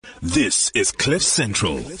This is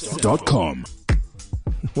CliffCentral.com.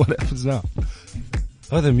 What happens now?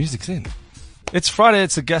 Oh, the music's in. It's Friday.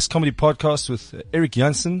 It's a Gas Comedy Podcast with Eric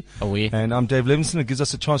Janssen. And I'm Dave Levinson. It gives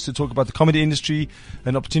us a chance to talk about the comedy industry,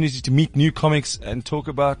 an opportunity to meet new comics and talk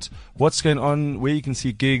about what's going on, where you can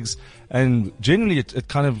see gigs. And generally, it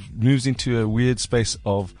kind of moves into a weird space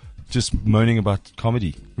of just moaning about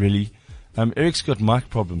comedy, really. Eric's got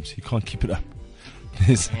mic problems. He can't keep it up.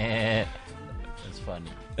 That's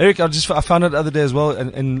funny. Eric, I found out the other day as well,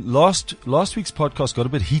 and last week's podcast got a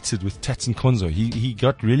bit heated with Tats and Konzo. He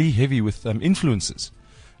got really heavy with influencers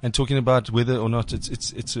and talking about whether or not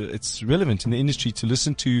it's relevant in the industry to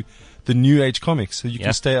listen to the new age comics so you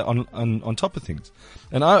can stay on top of things.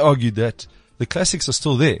 And I argued that the classics are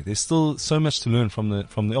still there. There's still so much to learn from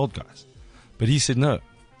the old guys. But he said no,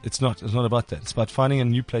 it's not. It's not about that. It's about finding a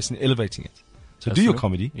new place and elevating it. So That's do your true.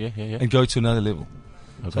 comedy and and go to another level.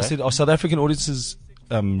 Okay. So I said, are South African audiences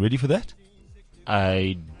ready for that?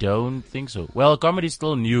 I don't think so. Well, comedy's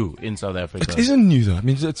still new in South Africa. It isn't new though. I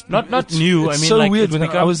mean, it's not new. It's I mean, so like, weird. When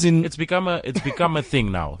I was in, it's become a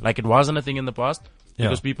thing now. Like it wasn't a thing in the past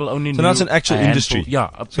because people only. So knew now it's an actual industry.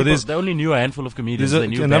 So they only knew a handful of comedians. There's a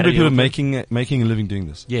number of people making a living doing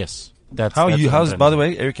this. Yes. How are you? By the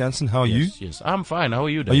way, Eric Janssen, how are you? Yes, I'm fine. How are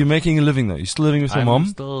you, Dave? Are you making a living though? You still living with your mom? I'm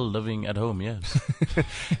still living at home, yes.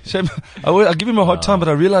 I'll give him a hard time, but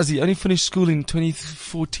I realized he only finished school in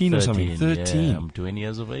 2014 or something. 13. Yeah, I'm 20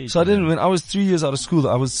 years of age. So when I was 3 years out of school,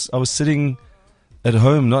 I was sitting at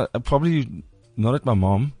home, probably not at my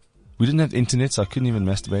mom. We didn't have internet, so I couldn't even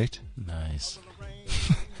masturbate. Nice.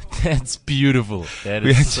 That's beautiful. That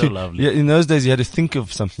is so lovely. Yeah, in those days, you had to think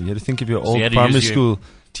of something. You had to think of your old primary school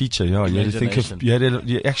teacher. Yeah, you had to think of.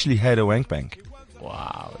 You actually had a wank bank.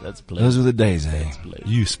 Wow, that's blessed. Those were the days, eh?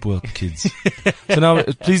 You spoiled kids. So now,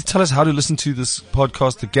 please tell us how to listen to this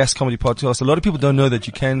podcast, the Gas Comedy Podcast. A lot of people don't know that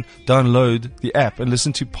you can download the app and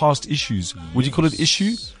listen to past issues. Would you call it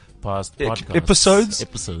issue? Past podcasts.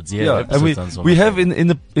 Episodes, yeah. Episodes, and we have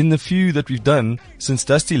in the few that we've done since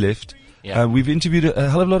Dusty left. Yeah. We've interviewed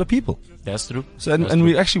a hell of a lot of people. That's true. So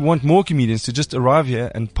we actually want more comedians to just arrive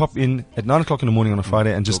here and pop in at 9 o'clock in the morning on a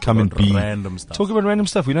Friday and just come and be random stuff. Talk about random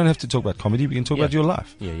stuff. We don't have to talk about comedy. We can talk about your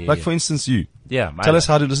life. For instance, you. Yeah. Tell us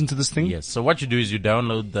how to listen to this thing. Yes. So what you do is you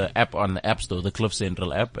download the app on the App Store, the Cliff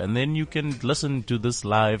Central app, and then you can listen to this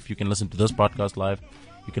live. You can listen to this podcast live.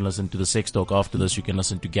 You can listen to the Sex Talk after this. You can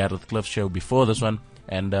listen to Gareth Cliff show before this one.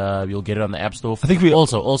 And you'll get it on the App Store. I think we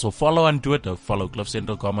also follow on Twitter. Follow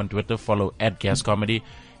CliffCentral.com on Twitter. Follow @GasComedy.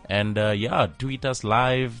 And tweet us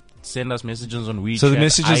live. Send us messages on WeChat. So the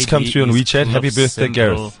messages come through on WeChat. Happy birthday,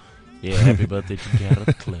 Gareth. Yeah, happy birthday to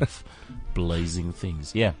Gareth Cliff. Blazing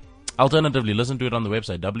things. Yeah. Alternatively, listen to it on the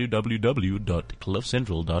website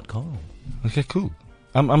www.cliffcentral.com. Okay, cool.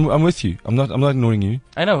 I'm with you. I'm not ignoring you.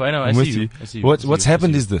 I know. I'm with you. What's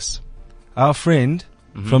happened is this. Our friend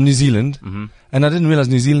from New Zealand, and I didn't realize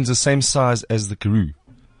New Zealand's the same size as the Karoo.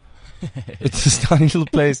 It's this tiny little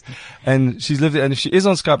place, and she's lived there. And if she is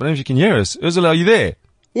on Skype, I don't know if you can hear us. Ursula, are you there?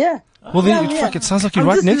 Yeah. Well, then, fuck, it sounds like you're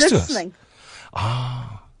right next to us.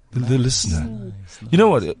 The listener. Nice. You know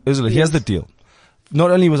what, Ursula? Here's the deal. Not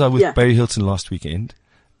only was I with Barry Hilton last weekend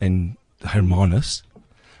and Hermanus,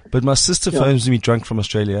 but my sister phones me drunk from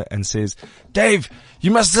Australia and says, Dave, you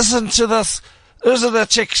must listen to this Ursula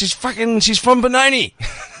chick. She's from Benoni.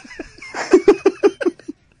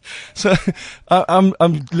 So I'm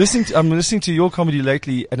listening to your comedy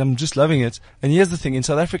lately, and I'm just loving it. And here's the thing: in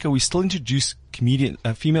South Africa, we still introduce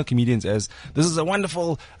female comedians as this is a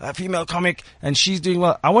wonderful female comic, and she's doing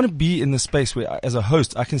well. I want to be in the space where, as a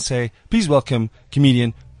host, I can say, "Please welcome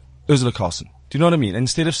comedian Ursula Carlson." Do you know what I mean? And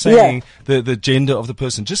instead of saying the gender of the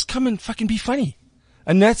person, just come and fucking be funny.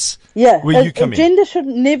 And that's where you come in. Gender should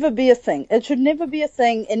never be a thing. It should never be a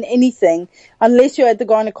thing in anything unless you're at the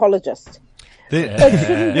gynecologist.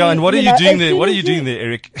 And what are you doing there? What are you doing there,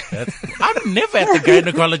 Eric? I'm never at the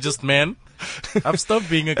gynecologist, man. I've stopped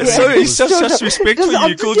being a gynecologist. So he's such respect for you.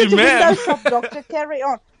 He called you man. Shop, doctor, carry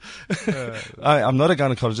on. I'm not a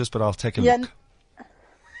gynecologist, but I'll take a look.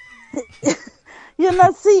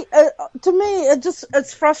 See, to me,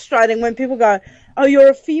 it's frustrating when people go, "Oh, you're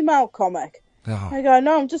a female comic." Oh. I go,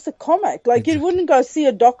 "No, I'm just a comic." Like you wouldn't go see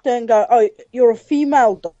a doctor and go, "Oh, you're a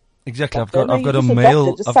female doctor." Exactly. I've got male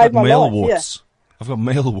warts. Yeah. I've got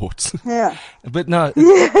male warts. Yeah. But no,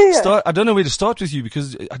 I don't know where to start with you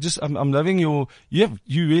because I'm loving you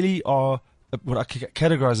really are what I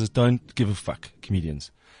categorize as don't give a fuck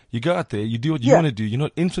comedians. You go out there, you do what you want to do. You're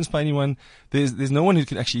not influenced by anyone. There's no one who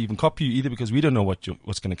can actually even copy you either because we don't know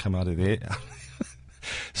what's going to come out of there.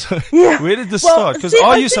 So where did this start? Because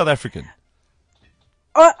are you South African?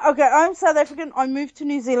 Okay, I'm South African. I moved to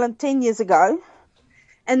New Zealand 10 years ago.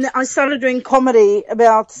 And I started doing comedy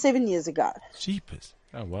about 7 years ago. Jeepers.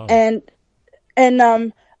 Oh, wow. And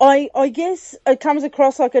I guess it comes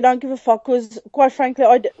across like I don't give a fuck because, quite frankly,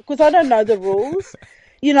 because I don't know the rules.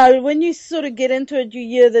 You know, when you sort of get into it, you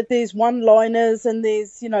hear that there's one-liners and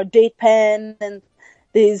there's, you know, deadpan and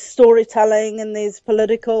there's storytelling and there's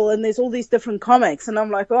political and there's all these different comics. And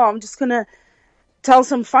I'm like, oh, I'm just going to tell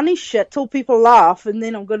some funny shit till people laugh and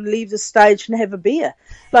then I'm going to leave the stage and have a beer.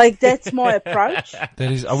 Like, that's my approach.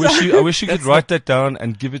 That is, I wish you could write that down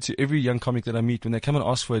and give it to every young comic that I meet when they come and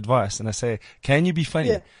ask for advice. And I say, can you be funny?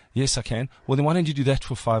 Yeah. Yes, I can. Well, then why don't you do that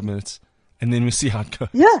for 5 minutes and then we'll see how it goes.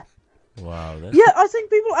 Yeah. Wow. Yeah, I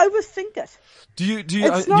think people overthink it. You're It's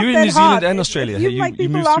in not New that Zealand hard. and Australia. If you Hey, make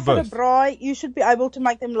people moved to laugh at a both. braai, you should be able to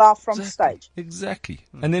make them laugh from stage. Exactly.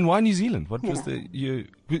 And then why New Zealand? What was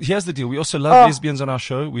here's the deal. We also love lesbians on our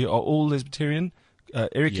show. We are all lesbian.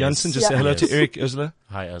 Eric Yes. Janssen, just say hello to Yes. Eric Ursula.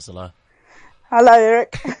 Hi, Ursula. Hello,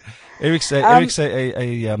 Eric. Eric's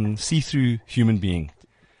a see-through human being.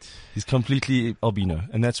 He's completely albino,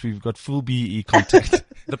 and we've got full BE contact.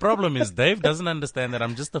 The problem is Dave doesn't understand that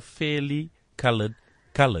I'm just a fairly colored.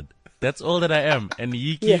 That's all that I am. And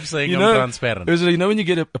he keeps saying I'm transparent. Ursula, you know when you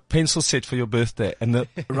get a pencil set for your birthday, and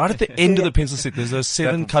right at the end of the pencil set, there's those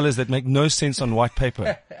 7 colors that make no sense on white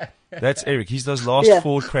paper. That's Eric. He's those last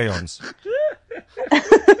 4 crayons.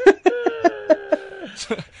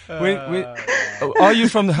 Are you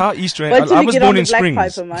from how East Rand? Wait till I you was get born on in the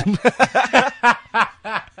black Springs. paper, mate.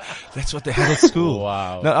 That's what they had at school.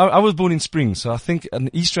 Wow. No, I was born in Springs, so I think on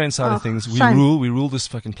the East Rand side of things, we shame. rule this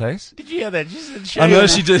fucking place. Did you hear that? She said shame. I know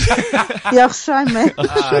she did. Yeah, shame, man.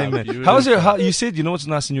 Shame, man. beautiful. How was you said, you know what's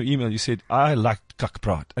nice in your email? You said, I like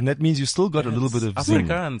kakpraat. And that means you still got a little bit of zing.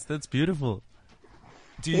 Afrikaans. That's beautiful.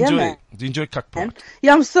 Do you Yeah, enjoy man. Do you enjoy kakpraat?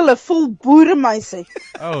 Yeah, I'm still a full boeremeisie.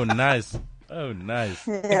 Oh, nice. Oh, nice.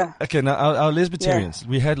 Yeah. Okay, now our lesbiterians.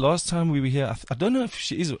 We had last time we were here. I don't know if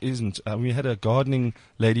she is or isn't. We had a gardening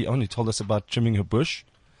lady on who told us about trimming her bush.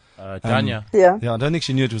 Tanya. Yeah. Yeah, I don't think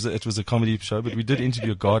she knew it was a comedy show, but we did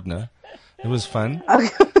interview a gardener. It was fun. Okay.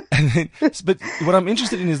 And then, but what I'm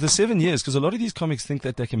interested in is the 7 years, because a lot of these comics think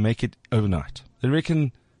that they can make it overnight. They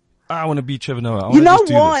reckon, I want to be Trevor Noah. I want You to know just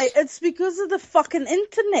do why? this. It's because of the fucking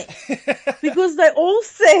internet. Because they all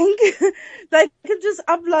think they can just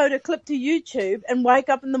upload a clip to YouTube and wake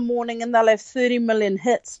up in the morning and they'll have 30 million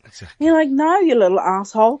hits. Exactly. You're like, no, you little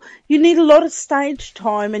asshole. You need a lot of stage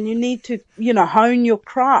time and you need to, hone your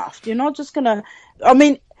craft. You're not just going to,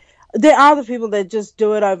 there are the people that just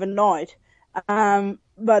do it overnight.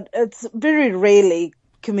 But it's very rarely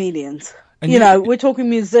comedians. And We're talking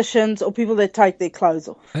musicians or people that take their clothes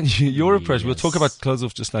off. And your approach, we'll talk about clothes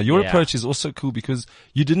off just now. Your Yeah. approach is also cool because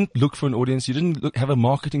you didn't look for an audience. You didn't have a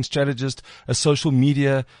marketing strategist, a social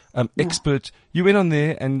media expert. You went on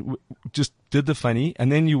there and just did the funny,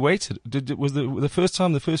 and then you waited. Was the first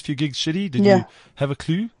time, the first few gigs shitty? Did you have a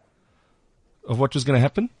clue of what was going to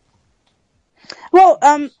happen? Well,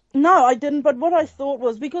 no, I didn't. But what I thought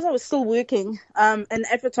was, because I was still working in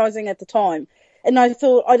advertising at the time, and I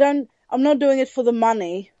thought, I'm not doing it for the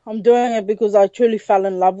money. I'm doing it because I truly fell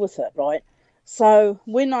in love with it, right? So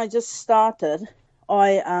when I just started,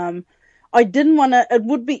 I didn't want to. It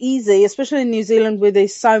would be easy, especially in New Zealand where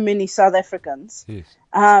there's so many South Africans. Yes.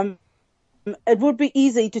 It would be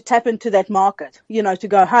easy to tap into that market, to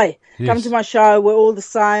go, hey, come Yes. to my show. We're all the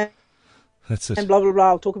same. That's it. And blah, blah, blah.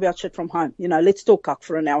 I'll talk about shit from home. Let's talk cock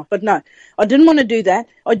for an hour. But no, I didn't want to do that.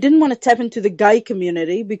 I didn't want to tap into the gay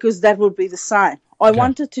community because that would be the same. I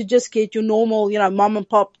wanted to just get your normal, mum and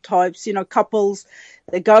pop types, couples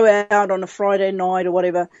that go out on a Friday night or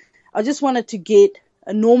whatever. I just wanted to get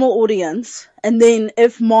a normal audience. And then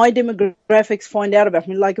if my demographics find out about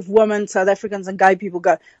me, like if women, South Africans and gay people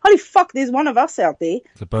go, holy fuck, there's one of us out there.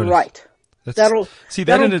 It's a bonus. Great. That'll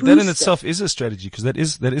that in boost itself is a strategy, because that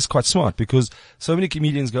is quite smart, because so many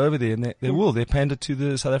comedians go over there and they pander to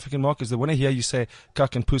the South African markets. They want to hear you say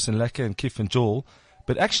kak and puss and lekker and kif and jol,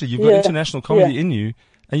 but actually you've got international comedy in you,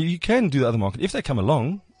 and you can do the other market if they come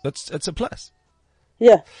along. It's a plus.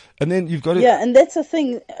 Yeah. And then you've got to and that's the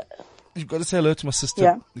thing. you've got to say hello to my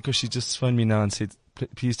sister, because she just phoned me now and said,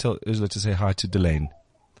 please tell Ursula to say hi to Delane.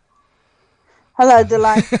 Hello,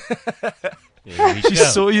 Delane. She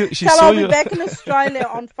saw you. I'll be back in Australia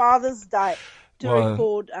on Father's Day to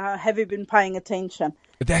record Have You Been Paying Attention?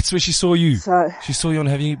 That's where she saw you. So, she saw you on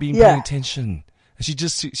Have You Been Paying Attention? And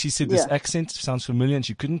she said this accent sounds familiar, and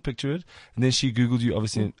she couldn't picture it. And then she Googled you,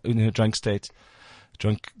 obviously in her drunk state,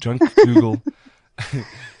 drunk Google.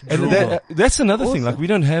 And that's another thing. Like, we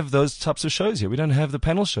don't have those types of shows here. We don't have the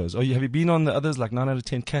panel shows. Have you been on the others, like 9 out of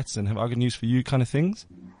 10 Cats and Have I Got News for You kind of things?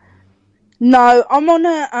 No, I'm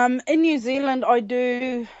on in New Zealand, I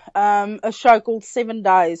do a show called 7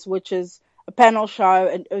 Days, which is a panel show,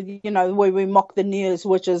 and where we mock the news,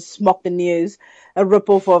 which is Mock the News, a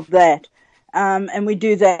rip-off of that. And we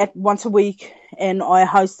do that once a week, and I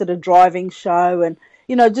hosted a driving show, and,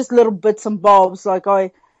 just little bits and bobs. Like,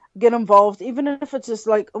 I get involved, even if it's just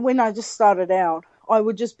like when I just started out, I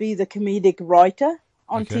would just be the comedic writer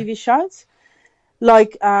on TV shows.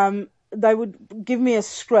 Like, they would give me a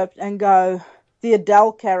script and go, the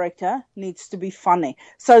Adele character needs to be funny.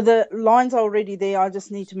 So the lines are already there. I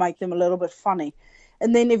just need to make them a little bit funny.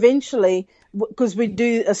 And then eventually, because we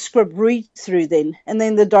do a script read through then, and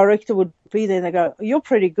then the director would be there and they go, you're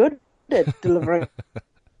pretty good at delivering.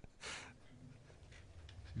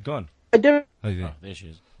 Gone. I do there she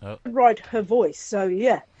is. Oh. write her voice. So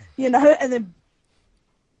yeah, and then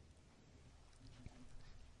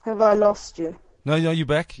have I lost you? No, you're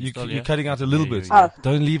back. You're cutting out a little bit. Oh.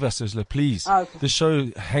 Don't leave us, Ursula, please. Oh, okay. The show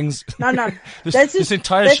hangs. No. this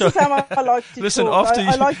entire that's show. Just how I like to Listen, talk. after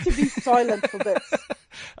I like to be silent for bits.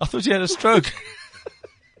 I thought you had a stroke.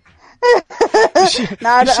 No,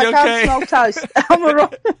 I can't smell toast. I'm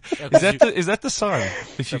alright. Is that the sign?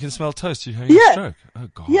 If you can smell toast, you're having a stroke. Oh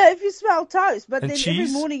God. Yeah, if you smell toast, but And then cheese?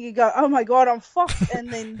 every morning you go, oh my God, I'm fucked, and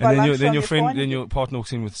then by lunchtime you're fine. Then your partner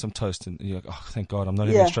walks in with some toast, and you're like, oh, thank God, I'm not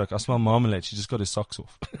having a stroke. I smell marmalade. She just got her socks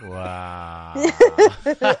off. Wow.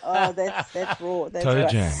 Oh, that's raw. That's Toe right.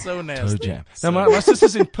 jam. So nasty. Toe jam. Now, my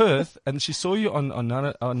sister's in Perth, and she saw you on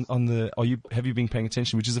the Have You Been Paying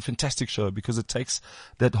Attention, which is a fantastic show because it takes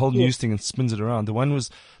that whole news thing and spins it around. The one was,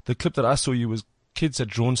 the clip that I saw you was kids had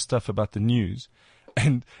drawn stuff about the news,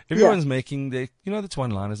 and everyone's making their, that's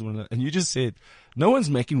one-liners, and you just said, no one's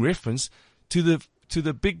making reference to the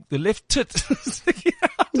left tit.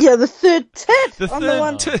 Yeah, the third tit. The on third the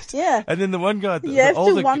one, tit. Yeah. And then the one guy, the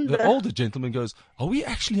older gentleman goes, are we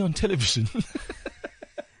actually on television?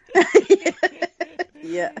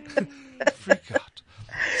 Yeah. Freak out.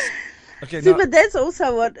 Okay, See, now, but that's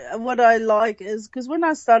also what I like is because when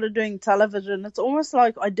I started doing television, it's almost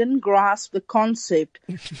like I didn't grasp the concept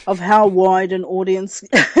of how wide an audience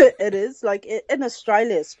it is, like in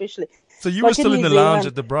Australia especially. so you like were still in New the lounge Zealand.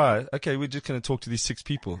 at the Bri. Okay, we're just going to talk to these 6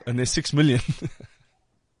 people, and there's 6 million.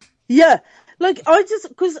 Yeah, like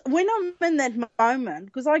because when I'm in that moment,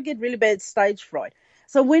 because I get really bad stage fright.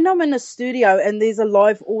 So when I'm in a studio and there's a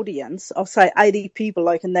live audience of say 80 people,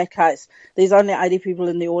 like in that case, there's only 80 people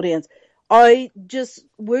in the audience, I just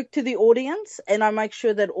work to the audience and I make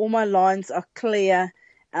sure that all my lines are clear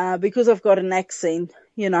because I've got an accent,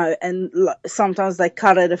 and sometimes they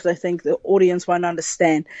cut it if they think the audience won't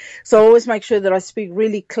understand. So I always make sure that I speak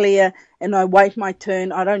really clear and I wait my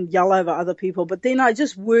turn. I don't yell over other people, but then I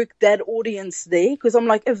just work that audience there because I'm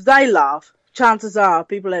like, if they laugh, chances are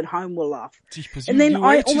people at home will laugh. Jeepers, And then you're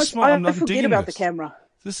way I too almost smart. I'm I not forget digging about this. the camera.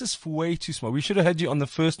 This is way too small. We should have had you on the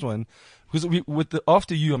first one because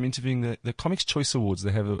after you, I'm interviewing the Comics Choice Awards.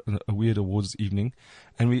 They have a weird awards evening,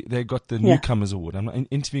 and they got the Newcomers Award. I'm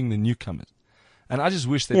interviewing the newcomers, and I just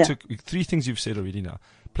wish they took 3 things you've said already. Now,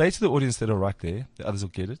 play to the audience that are right there. The others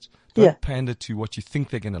will get it. Don't pander to what you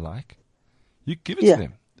think they're going to like. You give it to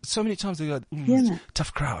them. So many times they go,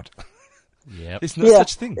 tough crowd. Yep. There's no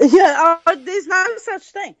such thing. Yeah, there's no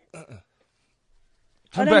such thing.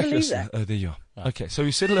 Come I don't back, believe listen. that. Oh, there you are. Okay, so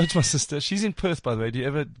we said hello to my sister. She's in Perth, by the way. Do you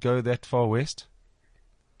ever go that far west?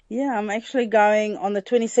 Yeah, I'm actually going on the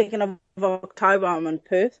 22nd of October. I'm in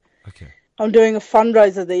Perth. Okay. I'm doing a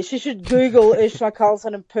fundraiser there. She should Google Ursula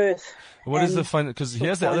Carlson in Perth. What is the fun? Because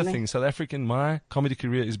here's the other thing. South African, my comedy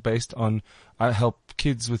career is based on I help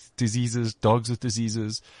kids with diseases, dogs with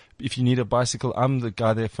diseases. If you need a bicycle, I'm the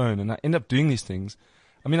guy they phone. And I end up doing these things.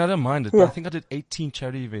 I mean, I don't mind it. But I think I did 18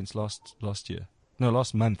 charity events last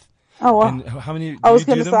month. Oh, wow. And how many? I was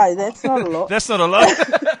going going to to say, that's not a lot. That's not a lot.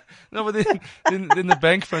 No, but then the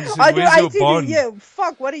bank phone says, I do where's your 18 bond? a year.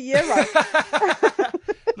 Fuck, what a year, right?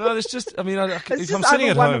 No, it's just, I mean, if just I'm sitting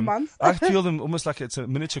over at one a home, month. I feel them almost like it's a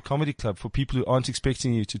miniature comedy club for people who aren't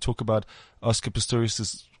expecting you to talk about Oscar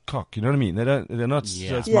Pistorius' cock. You know what I mean? They're not,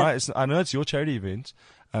 Yeah. so I know it's your charity event,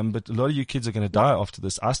 but a lot of you kids are going to die after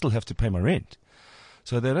this. I still have to pay my rent.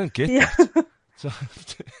 So they don't get that. So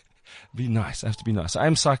be nice. I have to be nice. I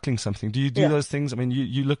am cycling something. Do you do those things? I mean,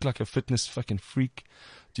 you look like a fitness fucking freak.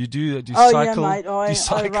 Do you cycle? Yeah, mate. Do you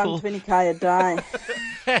cycle? I run 20k a day.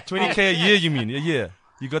 20k a year, you mean? A year?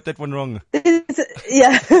 You got that one wrong.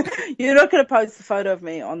 Yeah, you're not going to post a photo of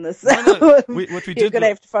me on this. No. What we You're did. going to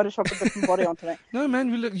have to Photoshop a different body onto me. No, man,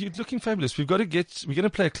 you're looking fabulous. We're going to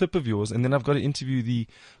play a clip of yours, and then I've got to interview the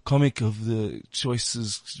comic of the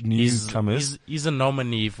choices newcomers. He's a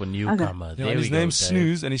nominee for newcomer. Yeah, There and we his go, name's Dave.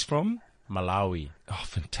 Snooze, and he's from Malawi. Oh,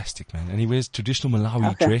 fantastic, man! And he wears traditional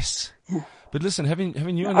Malawi dress. Yeah. But listen,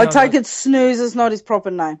 having you and I take it Snooze is not his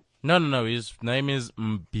proper name. No. His name is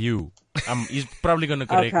Mbu. He's probably going to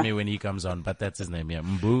correct me when he comes on, but that's his name, yeah.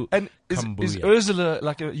 Mbu. And is Kambuya. Ursula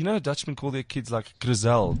like a Dutchmen call their kids like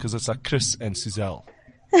Grizel because it's like Chris and Suzelle?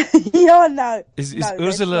 Yeah, no. Is no,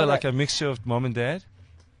 Ursula like a mixture of mom and dad?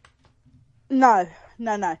 No.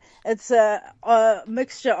 It's a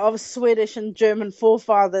mixture of Swedish and German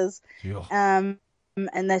forefathers. Yeah. And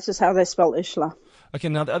that's just how they spell Ursula. Okay,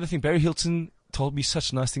 now the other thing, Barry Hilton told me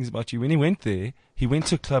such nice things about you. When he went there, he went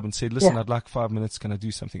to a club and said, listen, I'd like 5 minutes. Can I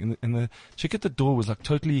do something? And the chick at the door was like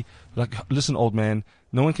totally like, listen, old man,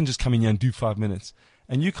 no one can just come in here and do 5 minutes.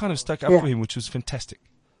 And you kind of stuck up for him, which was fantastic.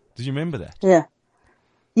 Did you remember that? Yeah,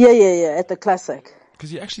 at the Classic.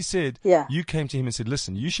 Because he actually said, Yeah. you came to him and said,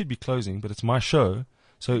 listen, you should be closing, but it's my show.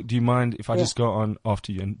 So do you mind if I just go on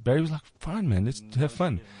after you? And Barry was like, fine, man, let's have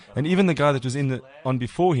fun. And even the guy that was on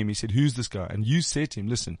before him, he said, who's this guy? And you said to him,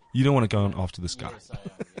 listen, you don't want to go on after this guy.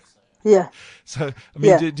 Yeah. So, I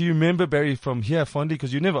mean, do you remember Barry from here fondly?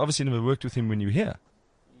 Because you obviously never worked with him when you were here.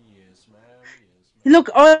 Yes, ma'am.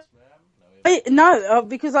 Look,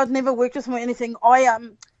 because I'd never worked with him or anything. I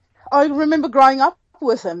remember growing up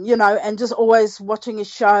with him, and just always watching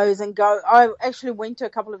his shows and I actually went to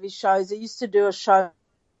a couple of his shows. He used to do a show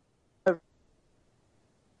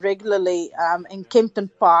regularly in Kempton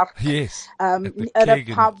Park. Yes. At a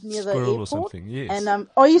pub near the airport. Or something. Yes. And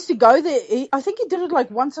I used to go there. I think he did it like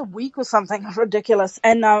once a week or something ridiculous.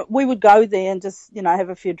 And we would go there and just, have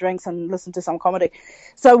a few drinks and listen to some comedy.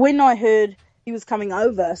 So when I heard he was coming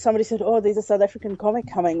over, somebody said, oh, there's a South African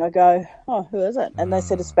comic coming. I go, oh, who is it? And they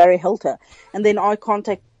said, it's Barry Hilton. And then I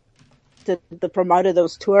contacted the promoter that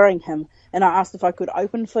was touring him, and I asked if I could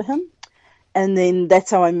open for him. And then that's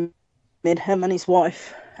how I met him and his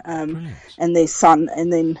wife. And their son,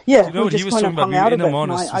 and then you know we what just he was kind talking of about? hung out a We bit. were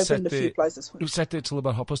And in I Hermanus, opened a few places. We sat there till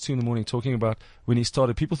about 2:30 in the morning talking about when he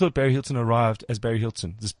started. People thought Barry Hilton arrived as Barry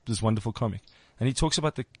Hilton, this wonderful comic, and he talks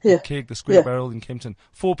about the keg, the square barrel in Kempton.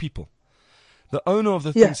 4 people. The owner of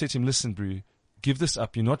the thing said to him, "Listen, Brew, give this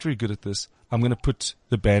up. You're not very good at this. I'm going to put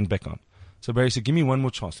the band back on." So Barry said, "Give me one more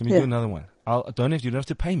chance. Let me do another one. You don't have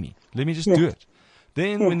to pay me. Let me just do it."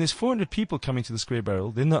 Then when there's 400 people coming to the square barrel,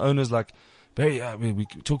 then the owner's like, Barry, we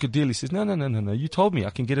talk a deal. He says, no. You told me I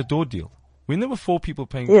can get a door deal. When there were 4 people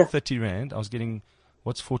paying 30 rand, I was getting,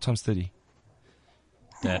 what's 4 times 30?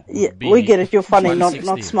 That we get it. You're funny, not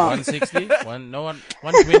smart. 160,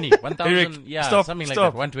 120, 1,000, Eric, something like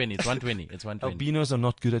that. 120. It's 120. It's 120. Albinos are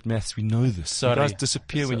not good at maths. We know this. Sorry. You guys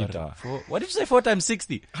disappear when you die. What did you say? 4 times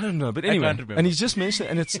 60? I don't know, but anyway. And he's just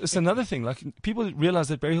mentioned, and it's another thing. Like people realize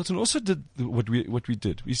that Barry Hilton also did what we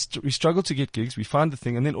did. We struggled to get gigs. We found the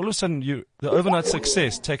thing, and then all of a sudden, the overnight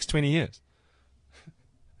success takes 20 years.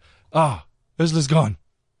 Ursula's gone.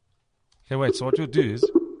 Okay, wait. So what we'll do is.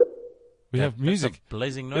 We have music.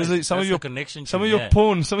 Blazing noise. Some of your connection. Some of your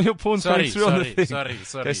porn coming through on the thing. Sorry.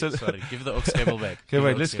 Okay, Sorry. Give the aux cable back. Okay,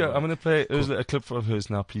 wait. Let's go. I'm going to play Ursula a clip of hers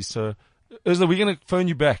now, please. So, Ursula, we're going to phone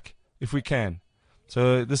you back if we can.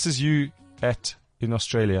 So this is you in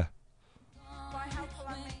Australia.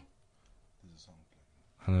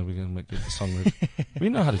 I know we're going to get the song ready. We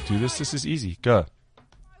know how to do this. This is easy. Go.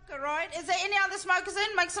 Right? Is there any other smokers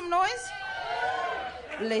in? Make some noise.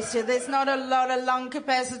 Bless you, there's not a lot of lung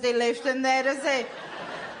capacity left in there, is there?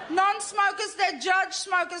 Non-smokers that judge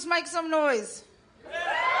smokers, make some noise.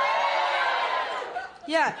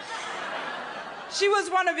 Yeah. She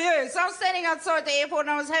was one of you. So I was standing outside the airport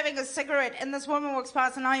and I was having a cigarette and this woman walks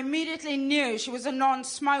past and I immediately knew she was a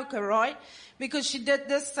non-smoker, right? Because she did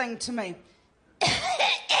this thing to me.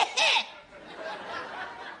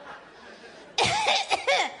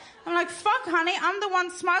 I'm like, fuck, honey, I'm the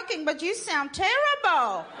one smoking, but you sound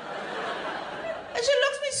terrible. And she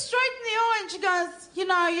looks me straight in the eye and she goes,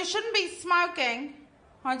 you shouldn't be smoking.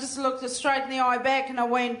 I just looked her straight in the eye back and I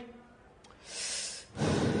went,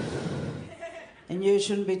 and you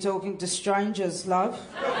shouldn't be talking to strangers, love.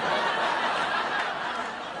 Because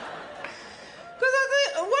I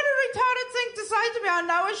thought, what a retarded thing to say to me. I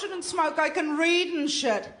know I shouldn't smoke, I can read and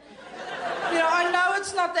shit. I know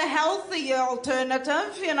it's not the healthy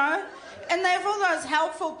alternative, And they have all those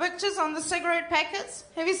helpful pictures on the cigarette packets.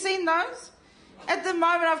 Have you seen those? At the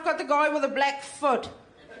moment, I've got the guy with a black foot.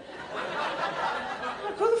 I'm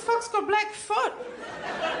like, who the fuck's got black foot?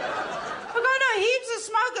 I go, no, know heaps of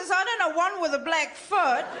smokers. I don't know one with a black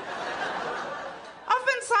foot. I've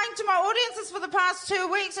been saying to my audiences for the past 2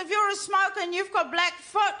 weeks, if you're a smoker and you've got black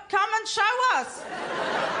foot, come and show us.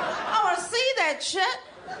 I want to see that shit.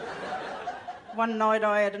 One night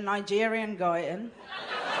I had a Nigerian guy in.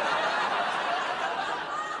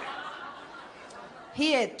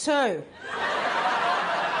 He had 2.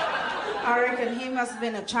 I reckon he must have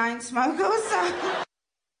been a chain smoker or something.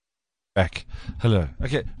 Back. Hello.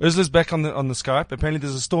 Okay, Ursula's back on the Skype. Apparently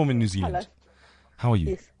there's a storm in New Zealand. Hello. How are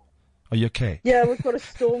you? Yes. Are you okay? Yeah, we've got a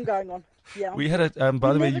storm going on. Yeah. We had a,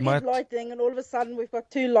 by the way, you might, lightning, and all of a sudden we've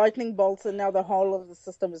got 2 lightning bolts, and now the whole of the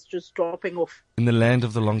system is just dropping off. in the land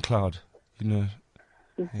of the long cloud, you know.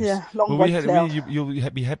 Yeah, long Well, white cloud.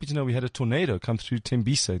 you'll be happy to know we had a tornado come through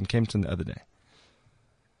Tembisa in Kempton the other day.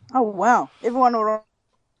 Oh, wow. Everyone all right?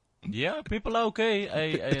 Yeah, people are okay.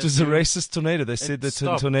 It was a racist tornado. They said the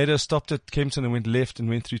tornado stopped at Kempton and went left and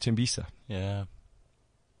went through Tembisa. Yeah.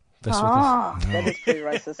 That's that is pretty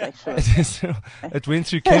racist, actually. it went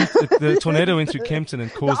through the tornado went through Kempton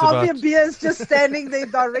and caused The about... RV beer is just standing there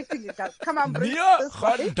directing it. Come on, bring this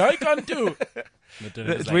way.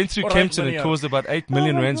 It went through Kempton and caused about 8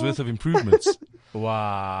 million rands worth of improvements.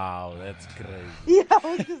 Wow, that's crazy. Yeah,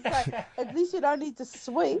 I was just like, at least you don't need to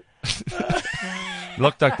sweep.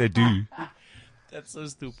 Locked they do. That's so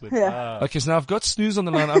stupid. Yeah. Okay, so now I've got Snooze on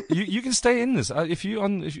the line. You can stay in this. What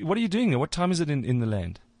are you doing there? What time is it in the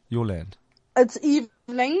land? Your land? It's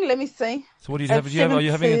evening. Let me see. So what do you have? Are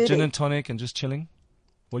you having a gin and tonic and just chilling?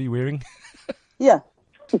 What are you wearing? Yeah.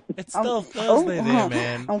 It's still Thursday there,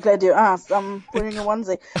 man. I'm glad you asked. I'm wearing a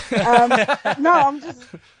onesie. No, I'm just...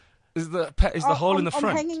 Is the hole in the front?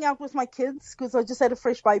 I'm hanging out with my kids because I just had a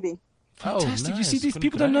fresh baby. Fantastic. Oh, You see, nice. these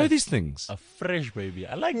people don't know these things. A fresh baby.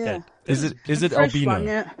 I like Yeah. that. Is it Fresh albino? one,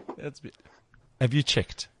 yeah. Have you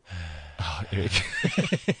checked? Oh, Eric.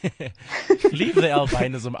 Leave the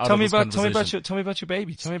albinism out tell of me this about conversation. tell me about your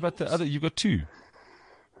baby. Tell me about the other. You've got 2.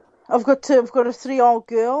 I've got 2. I've got a 3-year-old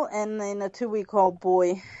girl and then a 2-week-old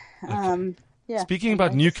boy. Yeah. Speaking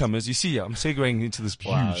about newcomers, you see, I'm segueing into this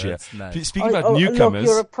Wow, huge. that's nice. Speaking about newcomers.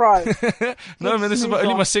 Look, you're a pro. No, man, this is Snooze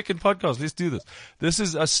only on. my second podcast. Let's do this. This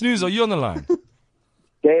is Snooze. Are you on the line?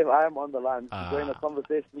 Dave, I am on the line. Enjoying the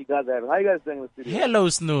conversation you guys are having. How you guys doing in the studio? Hello,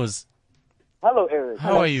 Snooze. Hello, Eric.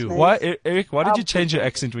 How are you? Why, Eric? Why did you change your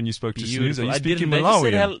accent when you spoke to Snooze? Are you I speaking didn't. I just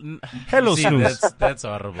Malawian? said Hello, See, Snooze. That's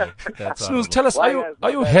horrible. That's Snooze, horrible. tell us,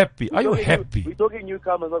 are you happy? Are you happy? We're talking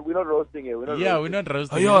newcomers. We're not roasting here. Yeah, we're not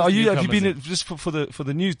roasting. Have you been just for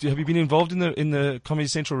the news? Have you been involved in the Comedy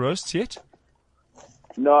Central roasts yet?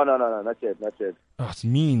 No, not yet. Oh, it's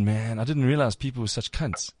mean, man. I didn't realize people were such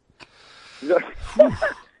cunts.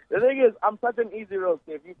 The thing is, I'm such an easy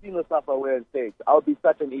roaster. If you've seen the stuff I wear on stage, I'll be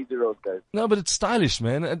such an easy roaster. No, but it's stylish,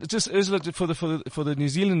 man. And just Ursula, for the New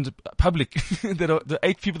Zealand public, that are the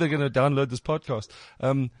 8 people that are going to download this podcast.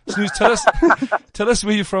 Snooze, tell us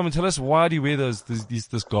where you're from and tell us why do you wear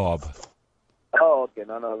this garb? Oh, okay,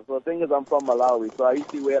 no. So the thing is, I'm from Malawi, so I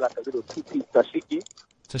usually wear like a little 2-piece tashiki.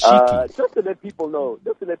 Tashiki. Just to let people know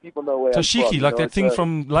where I'm from. Tashiki, like that thing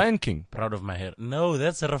from Lion King. Proud of my hair. No,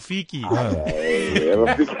 that's Rafiki.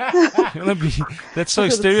 That's so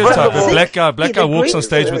stereotype. A black guy walks on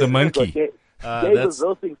stage with a monkey. Dave is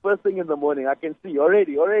roasting first thing in the morning. I can see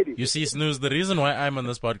already. You see, Snooze, the reason why I'm on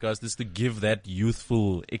this podcast is to give that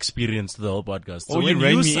youthful experience to the whole podcast. So you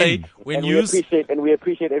rein me in. we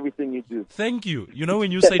appreciate everything you do. Thank you. You know,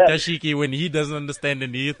 when you say Tashiki, when he doesn't understand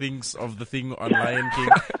and he thinks of the thing on Lion King,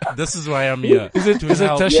 this is why I'm here. Is it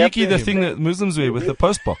Tashiki the thing that Muslims wear with the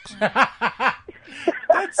post box?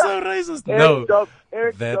 That's so racist. No.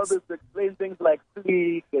 Eric's job is to explain things like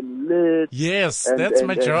sleek and lit. Yes, that's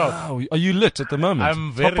my job. Wow, are you lit at the moment?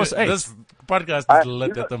 I'm very. This podcast is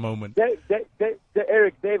lit at the moment.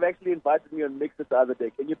 Eric, Dave actually invited me on Mix It the other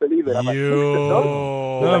day. Can you believe it? I'm like,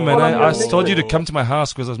 no, man, I told you to come to my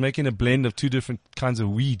house because I was making a blend of 2 different kinds of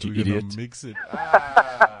weed, you idiot. Mix it.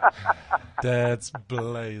 That's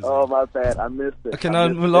blazing. Oh, my bad. I missed it. Okay, now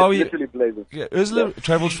Malawi. Literally blazing. Yeah, Ursula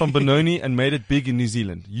travelled from Benoni and made it big in New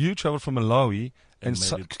Zealand. You travelled from Malawi and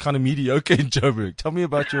kind of mediocre in Joburg. Tell me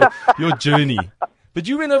about your journey. But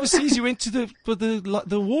you went overseas. You went to the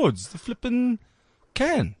awards, the flippin'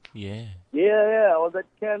 Cannes. Yeah. Yeah. I was at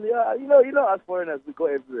Cannes. Yeah, you know, us foreigners, we go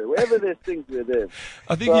everywhere. Wherever there's things, we're there.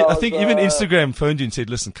 I think even Instagram phoned you and said,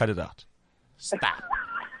 "Listen, cut it out." Stop.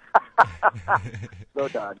 No,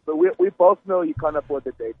 Dan. So we both know you can't afford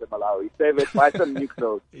the date in Malawi. Save it. Buy some new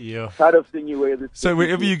clothes. Yeah. Tired of seeing you wear this. So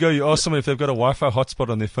wherever you go, you ask someone if they've got a Wi-Fi hotspot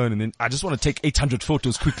on their phone, and then I just want to take 800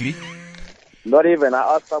 photos quickly. Not even.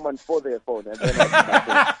 I asked someone for their phone, and then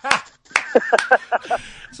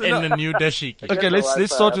In a new dashiki. Okay,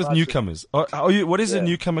 let's start with newcomers. What is the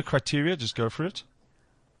newcomer criteria? Just go for it.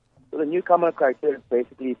 So the newcomer criteria is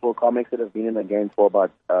basically for comics that have been in the game for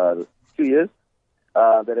about 2 years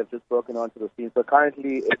that have just broken onto the scene. So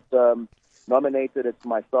currently it's nominated. It's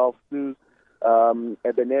myself, Sue,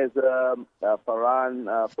 Ebenezer,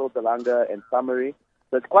 Farhan, Phil Delanga, and Summary.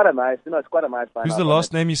 So it's quite a nice, lineup. Who's the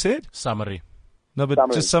last name you said? Summary. No, but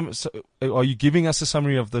Summary. just are you giving us a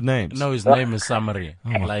summary of the names? No, his name is Summary. Oh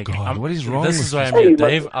my God, what is wrong This with is why you? I'm here, Hey,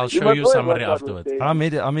 Dave. but I'll you show must you always Summary watch what afterwards. we say. I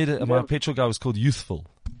made it. My petrol guy was called Youthful,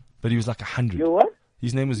 but he was like 100. You what?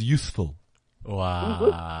 His name was Youthful.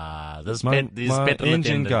 Wow. This My petrol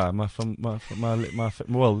engine attendant. guy,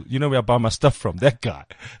 well, you know where I buy my stuff from. That guy.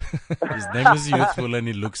 His name is Youthful and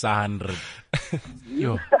he looks 100.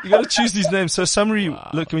 Yo. You got to choose these names. So Summary,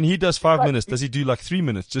 look, when he does 5 minutes, does he do like 3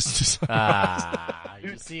 minutes just to?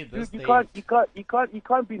 You see this Dude, thing. you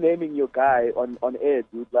can't be naming your guy on air,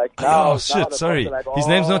 dude. Like Oh now shit! the Sorry, fans are like, his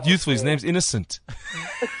name's not Youthful. His name's Innocent.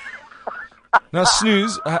 Now,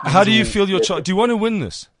 Snooze, how do you feel your do you want to win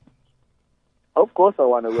this? Of course, I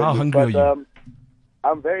want to win. How this, hungry but, are you?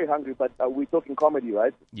 I'm very hungry, but we're talking comedy,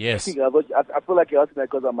 right? Yes. I feel like you're asking that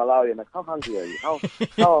because I'm Malawian. Like, how hungry are you?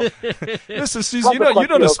 How Listen, Snooze, you're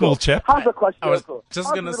not a small chap. How's the I was kwashiorkor? just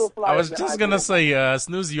How's the gonna, little fly I was in the just eye? gonna say,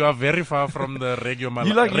 Snooze, you are very far from the regular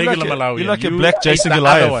Malawian. You're like a black Jason ate the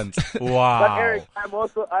Goliath. other ones. But Wow. Eric, I'm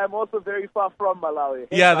also very far from Malawi.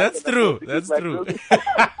 Yeah, Hey, that's like, true. like, That's like, true.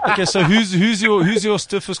 Okay, so who's your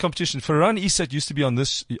stiffest competition? Farhan Isat used to be on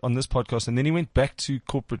this podcast, and then he went back to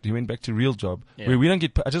corporate. He went back to Real Job, where we don't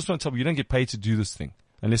get. I just want to tell you, we don't get paid to do this thing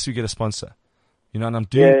unless we get a sponsor. You know, and I'm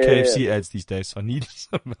doing KFC ads these days, so I need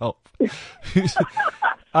some help.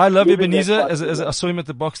 I love Give me that Ebenezer. sponsor, As I saw him at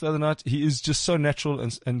the box the other night, he is just so natural,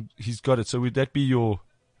 and he's got it. So would that be your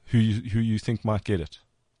who you think might get it?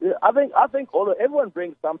 Yeah, I think everyone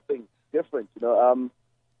brings something different. You know,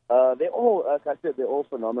 they all, like I said, they're all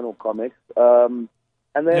phenomenal comics.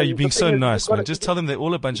 And then Yeah, you're being the so thing is, nice, you've man. Just tell them they're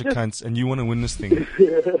all a bunch of cunts, and you want to win this thing.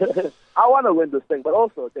 I want to win this thing, but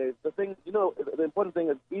also, Dave, the thing, you know, the important thing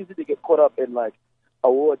is it's easy to get caught up in like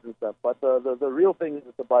awards and stuff, but the real thing is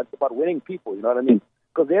it's about winning people. You know what I mean?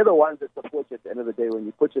 Because they're the ones that support you at the end of the day. When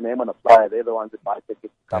you put your name on a flyer, they're the ones that buy tickets to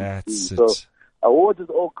come That's see it. you. So awards is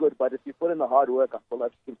all good, but if you put in the hard work, I feel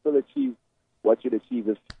like you can still achieve what you'd achieve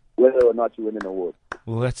if whether or not you win an award.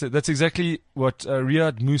 Well, that's it. That's exactly what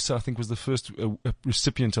Riyad Musa, I think, was the first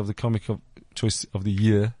recipient of the Comic of Choice of the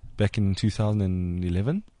Year back in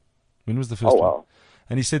 2011. When was the first one? Wow.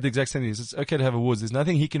 And he said the exact same thing. It's okay to have awards. There's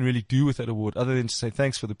nothing he can really do with that award other than to say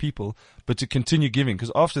thanks for the people, but to continue giving.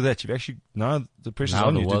 Because after that, you've actually, now the pressure's Now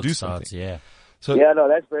on the you to work do starts, something. yeah. So, Yeah, no,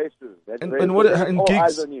 that's very true. That's very and true. what, There's and all gigs,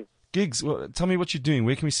 eyes on you. well, tell me what you're doing.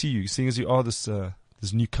 Where can we see you? Seeing as you are this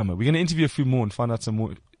newcomer. We're going to interview a few more and find out some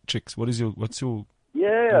more tricks. What's your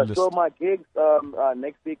Yeah, list? so my gigs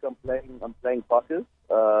next week I'm playing Parkers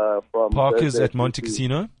from Parkers Thursday at Monte to-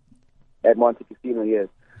 Casino? At Monte Casino, yes.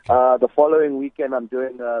 The following weekend I'm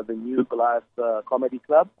doing the New Goliath Comedy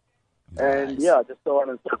Club, and yeah, just so on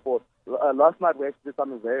and so forth. Last night we actually did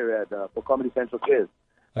something very rare for Comedy Central Cares,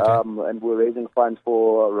 and we're raising funds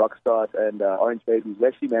for Rockstars and Orange Babies. We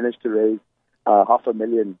actually managed to raise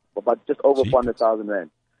 $500,000, but just over 400,000 rand.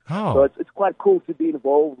 How? So it's quite cool to be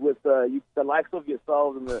involved with the likes of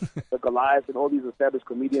yourselves and the Goliaths and all these established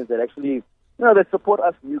comedians that actually, that support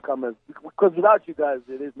us newcomers. Because without you guys,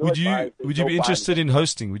 there is no Would you advice, there's be no interested in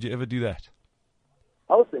hosting? Would you ever do that?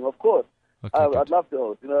 hosting? Of course. Okay, good. I'd love to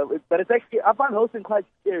host. But it's actually, I find hosting quite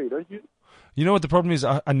scary, don't you? You know what the problem is?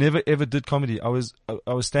 I never ever did comedy. I was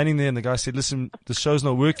standing there and the guy said, "Listen, the show's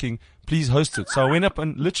not working. Please host it." So I went up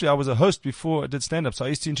and literally I was a host before I did stand up. So I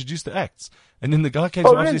used to introduce the acts. And then the guy came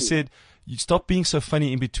to me after and said, "You stop being so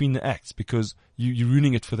funny in between the acts because you're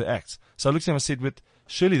ruining it for the acts." So I looked at him and I said, "But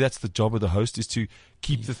surely that's the job of the host is to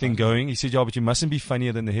keep the thing going." He said, "Yeah, but you mustn't be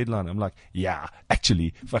funnier than the headline." I'm like, "Yeah,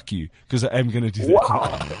 actually, fuck you, because I am going to do that."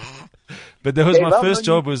 Wow. But that was Hey, my well, first when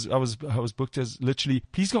job. Was I was booked as literally,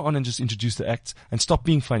 please go on and just introduce the acts and stop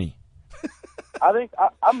being funny. I think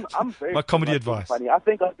I'm very My comedy much advice. funny. I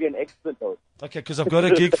think I'd be an excellent host. Okay, because I've got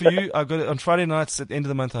a gig for you. I've got it on Friday nights at the end of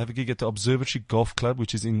the month. I have a gig at the Observatory Golf Club,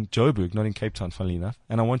 which is in Joburg, not in Cape Town, funnily enough.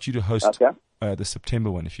 And I want you to host Okay. the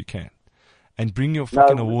September one if you can, and bring your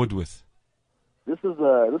fucking award with. This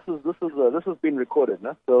has been recorded,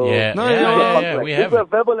 no? So Yeah, No, yeah, we have It's a it.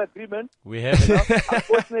 verbal agreement. We have it.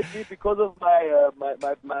 Unfortunately, because of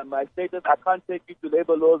my status, I can't take you to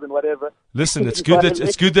labor laws and whatever. Listen, it's good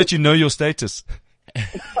that you know your status.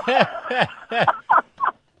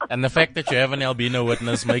 And the fact that you have an albino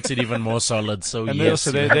witness makes it even more solid. So And yes,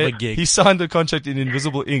 they you also, have a gig. he signed a contract in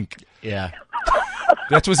invisible ink. Yeah.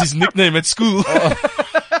 That was his nickname at school.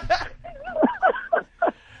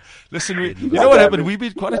 Listen, you know what happened? We've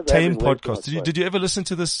been quite a tame podcast. Did you ever listen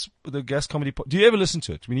to the Gas Comedy Do you ever listen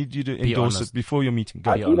to it? We need you to endorse honest. it before your meeting.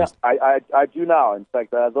 Go. I do now. In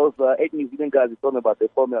fact, those 8 New Zealand guys you told me about, they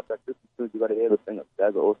told me like, this is soon you got to hear the thing.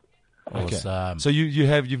 Guys are awesome. Okay. Awesome. So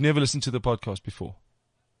you've never listened to the podcast before?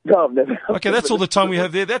 No, I've never. Okay, that's all the time we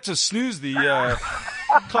have there. That's a snooze. The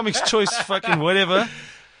Comics Choice fucking whatever.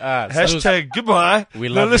 Hashtag goodbye. We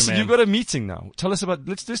now love you, listen, man. you've got a meeting now. Tell us about.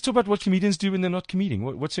 Let's talk about what comedians do when they're not comedian.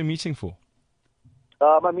 What's your meeting for?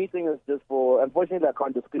 My meeting is just for. Unfortunately, I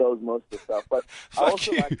can't disclose most of the stuff. But I Fuck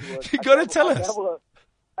also you. like to work. You gotta tell us.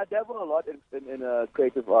 I dabble a lot in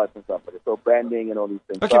creative arts and stuff, so branding and all these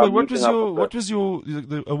things. Okay, So but I'm what meeting up with was your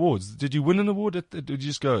the awards? Did you win an award? Did you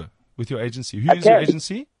just go with your agency? I Who is your can.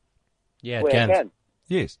 agency? Yeah, it Wait, I can. can.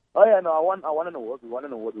 Yes. Oh yeah, no, I won an award. We won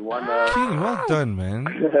an award. We won. King, well done, man.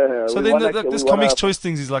 So we then won this we won Comics a- Choice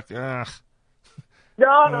things is like, ah.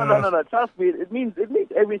 No. Trust me, it means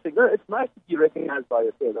everything. No, it's nice to be recognized by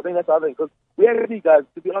your peers. I think that's the other thing, because we actually, guys,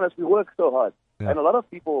 to be honest, we work so hard, Yeah. and a lot of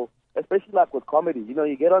people, especially like with comedy,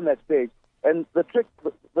 you get on that stage, and the trick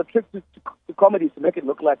to comedy is to make it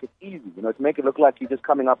look like it's easy, to make it look like you're just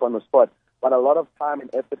coming up on the spot. But a lot of time and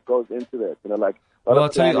effort goes into this, like. A lot Well, of I'll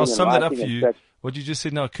tell you, I'll planning and sum that up writing for and you. such. What you just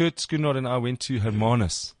said now, Kurt Schoonrod and I went to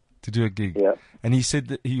Hermanus to do a gig. Yeah. And he said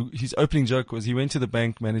that his opening joke was he went to the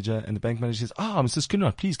bank manager and the bank manager says, Mr.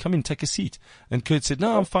 Schoonrod, please come in, take a seat. And Kurt said,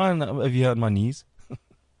 no, I'm fine. I'm over here on my knees.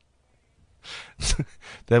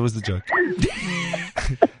 That was the joke.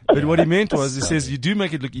 But what he meant was, he says, you do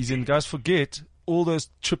make it look easy, and guys forget all those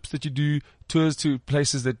trips that you do, tours to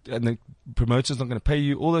places and the promoter's not going to pay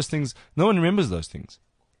you, all those things. No one remembers those things.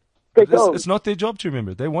 They don't. It's not their job to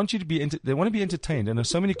remember. They want you to be. They want to be entertained, and there's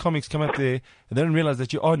so many comics come up there and they don't realize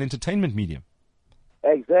that you are an entertainment medium.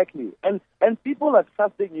 Exactly, and people are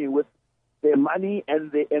trusting you with their money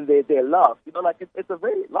and their laugh. It's a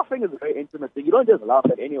very laughing is a very intimate thing. You don't just laugh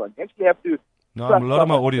at anyone. You actually have to. No, trust a lot of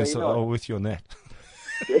my someone. audience So, are with you on that.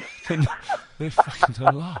 they fucking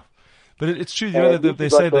don't laugh. But it's true. You know that they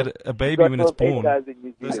say that a baby when it's born.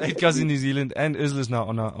 There's 8 guys in New Zealand, and Isla's now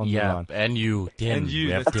on the Yeah, line. and you. 10. And you,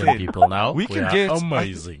 We have that's 10 10. people now. We can are get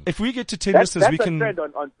amazing. If we get to 10 That's listeners, we a can. trend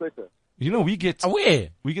on Twitter. We get Where?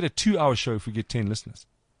 we get a 2-hour show if we get 10 listeners.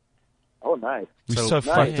 Oh, nice. We're So- so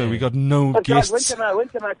fucked though. We got no But guys, guests. when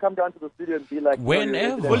can I come down to the studio and be like?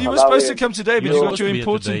 Whenever. Well, you were supposed to come today, but You're you got supposed your to be here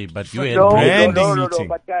important today, but you fucking had No, branding no. meeting.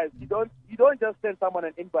 But guys, you don't just send someone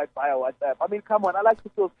an invite via WhatsApp. I mean, come on. I like to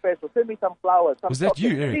feel special. Send me some flowers. Some Was that you,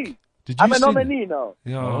 chocolates, Eric? please. Did you I'm a send it? nominee now.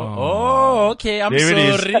 Yeah. Oh, okay. I'm There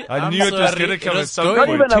it sorry. is. I knew it was gonna come at some going point.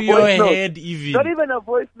 Not even to a your voice note. head, Evie. Not even a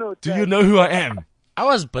voice note. Do you know who I am? I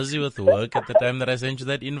was busy with work at the time that I sent you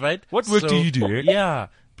that invite. What work do you do, Eric? Yeah,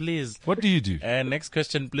 please. What do you do? Next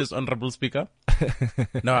question, please, Honorable Speaker.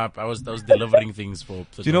 No, I was delivering things for.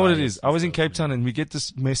 Do you know what it is? I was in Cape Town and we get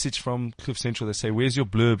this message from Cliff Central. They say, where's your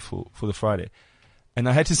blurb for the Friday? And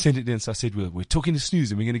I had to send it in. So I said, we're talking to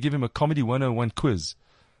Snooze and we're going to give him a Comedy 101 quiz,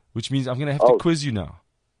 which means I'm going to have to quiz you now.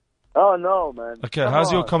 Oh no, man. Okay, Come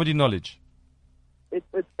how's your on. comedy knowledge?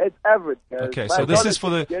 It's average. Guys. Okay, My so this knowledge is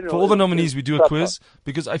for in general all the is nominees. We do a proper. quiz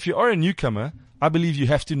because if you are a newcomer, I believe you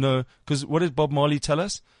have to know. Because what did Bob Marley tell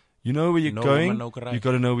us? You know where you're No going. woman, no cry. You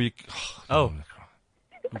got to know where. Oh,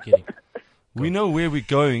 I'm kidding. We know where we're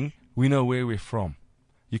going. We know where we're from.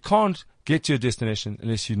 You can't get to your destination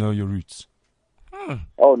unless you know your roots.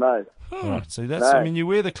 Oh, nice. All right. So that's. Nice. I mean, you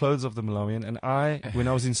wear the clothes of the Malawian. And when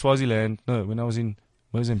I was in Swaziland, when I was in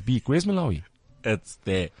Mozambique. Where's Malawi? It's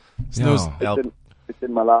there. No. Snooze, help. It's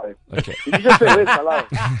in Malawi. Okay. Did you just say where's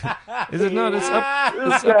Malawi? Is it not? It's up.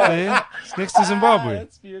 It's up there. It's next to Zimbabwe.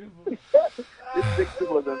 beautiful. It's next to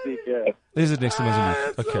Mozambique. Yeah. Is it next to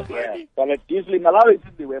Mozambique? Okay. Yeah. But it's usually Malawi is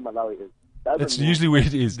usually where Malawi is. That's usually where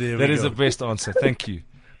it is. There That we is go. the best answer. Thank you.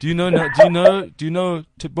 Do you know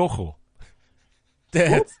Tebogo?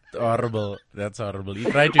 That's horrible. That's horrible. He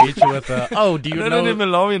tried to hit you with a. Oh, do you No, know? no,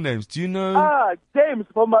 Malawian names. Do you know? James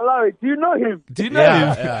from Malawi. Do you know him? Do you know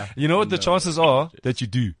Yeah, him? yeah. You know what the chances are that you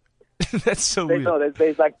do. That's so weird.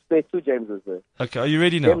 There's 2 Jameses there. Okay, are you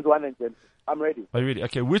ready now? James 1 and James. I'm ready. Are you ready?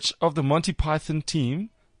 Okay, which of the Monty Python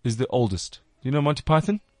team is the oldest? Do you know Monty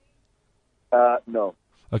Python? No.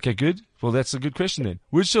 Okay, good. Well, that's a good question then.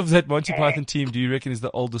 Which of that Monty Python team do you reckon is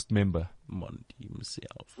the oldest member? Monty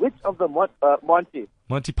himself. Which of the Monty?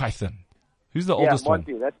 Monty Python. Who's the oldest one?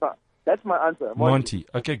 Monty. That's my answer. Monty.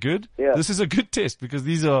 Okay, good. Yeah. This is a good test because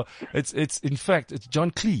it's in fact, it's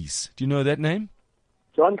John Cleese. Do you know that name?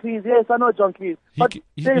 John Cleese, yes, I know John Cleese. But he's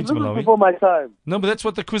Dave, been this to is Malawi. before my time. No, but that's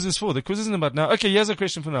what the quiz is for. The quiz isn't about now. Okay, here's a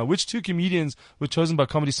question for now. Which two comedians were chosen by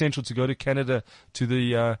Comedy Central to go to Canada to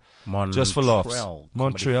the Just for Laughs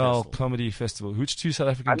Montreal Comedy Festival? Which two South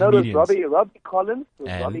African I know comedians? there's Robbie Collins.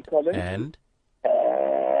 Robbie Collins. And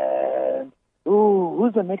And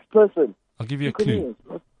who's the next person? I'll give you a clue.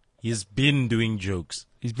 he's been doing jokes.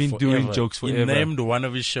 He's been doing jokes forever. He named one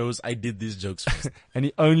of his shows, I did these jokes first. And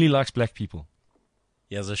he only likes black people.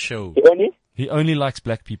 He has a show. He only likes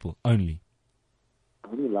black people. Only.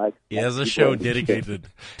 He has a show dedicated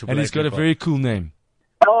to And he's got a very cool name.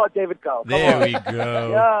 Oh, David Carl. There we go.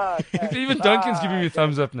 Yeah. Even Duncan's giving me a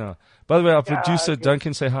thumbs up now. By the way, our producer,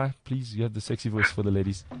 Duncan, say hi. Please, you have the sexy voice for the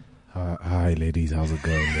ladies. Hi, ladies. How's it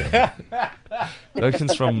going there?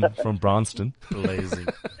 Duncan's from Brownston. Blazing.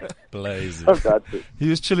 He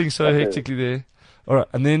was chilling so hectically there. All right,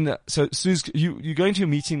 and then, so, Suze, you're going to your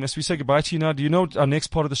meeting. Must we say goodbye to you now? Do you know what our next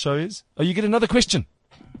part of the show is? Oh, you get another question.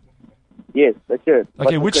 Yes, that's it.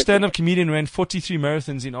 Okay, which stand-up comedian ran 43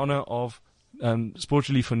 marathons in honor of Sport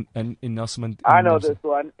Relief in Nelson Mandela? I know this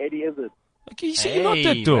one. Eddie Izzard. Okay, you said you're not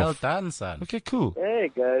that doof. Well done, son. Okay, cool.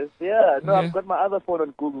 Hey, guys. Yeah, no, Okay. I've got my other phone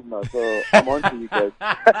on Google now, so I'm on to you guys.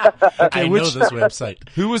 I know this website.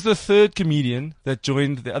 Who was the third comedian that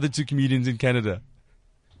joined the other two comedians in Canada?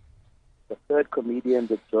 The third comedian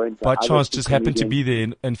that joined the By other chance, two just happened to be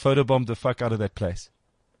comedians. there and photobombed the fuck out of that place.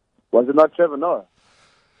 Was it not Trevor Noah?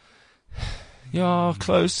 Yeah,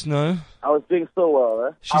 close, no. I was doing so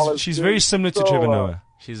well, eh? She's very similar to Trevor Noah.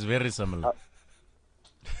 She's very similar.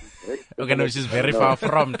 Okay, no, she's very far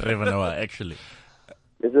from Trevor Noah, actually.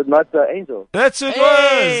 Is it not Angel? That's it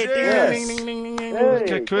Hey, was! ding, Yes. ding, ding, ding, ding, ding.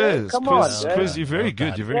 Okay, quiz. Come quiz, on, quiz. You're very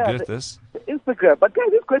good. You're very Yeah, good at this. Instagram. But guys,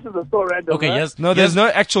 these questions are so random. Okay, huh? yes. No, there's no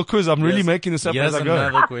actual quiz. I'm really Yes. making this up Here's as I go.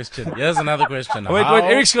 another question. Here's another question. Wait, How-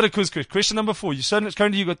 Eric's got a quiz. Question number 4.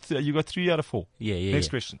 Currently you got 3 out of 4. Yeah. Next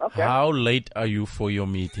question. Okay. How late are you for your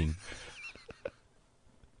meeting?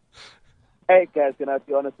 Hey guys, can I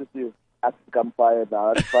be honest with you? I think I'm fired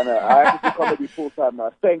now. I have to do comedy full time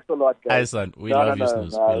now. Thanks a lot, guys. Hi, son. We love you,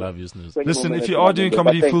 Snooze. We love you, Snooze. 20 Listen, more if minutes you and are I'm doing good,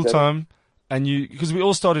 comedy but thanks, full guys. time, and because we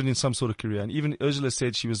all started in some sort of career, and even Ursula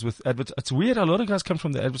said she was with it's weird. A lot of guys come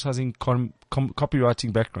from the advertising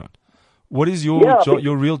copywriting background. What is your Yeah, job?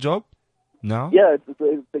 Your real job now? Yeah,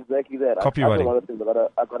 it's exactly that. I do Copywriting. a lot of things.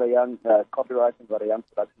 I got a young copywriting, got a young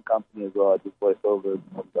production company as well. I do voiceovers and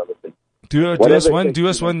all the other things. Do us Whatever it one. takes, Do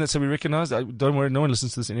us you know. one that so we recognize. Don't worry, no one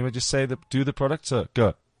listens to this anyway. Just say do the product. So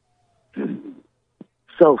go.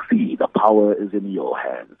 Sophie, the power is in your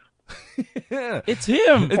hands. It's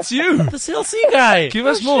him. It's you. The CLC guy. Give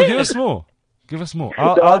us more. Give us more. Give us more.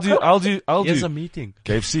 I'll do. Here's a meeting.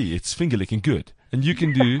 KFC. It's finger licking good, and you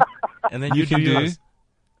can do. And then You can do. yours.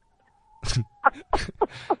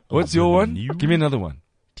 What's your one? New Give me another one.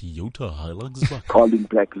 Toyota Hilux Buck. Calling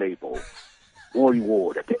Black Label. More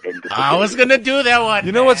reward at the end of the I was gonna do that one.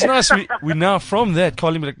 You know what's nice? We now from that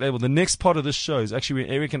Colin Black Label. The next part of this show is actually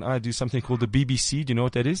where Eric and I do something called the BBC. Do you know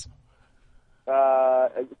what that is?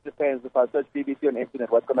 It depends. If I search BBC on the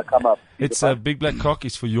internet, what's going to come up? It's a big black cock.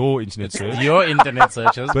 Is for your internet search, Your internet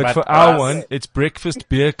searches, but for our us- one, it's Breakfast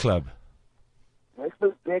Beer Club.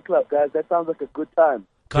 Breakfast Beer Club, guys. That sounds like a good time.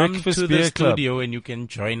 Come Breakfast to Beer the Club. studio and you can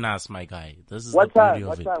join us, my guy. This is What the time? beauty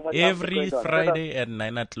What of time? it. What time is Every it going on? Friday at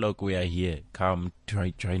 9 o'clock we are here. Come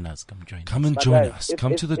join us. Come join us. Come and My join guys, us. if-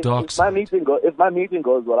 Come if- to the if- dark if my side. if my meeting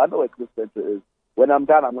goes well, I know where Cliff Center is. When I'm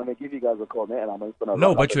done, I'm going to give you guys a call, man, and I'm just going to.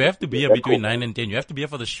 No, but you have to be here That's between cool. 9 and 10. You have to be here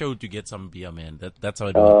for the show to get some beer, man. That's how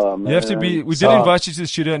it works. You have to be. We did invite you to the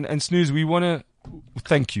studio, and Snooze, we want to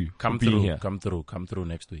thank you Come for being through. here. Come through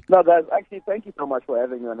next week. No, guys, actually, thank you so much for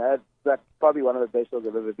having me on. That's probably one of the best shows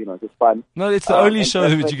I've ever been on. It's fun. No, it's the only and show that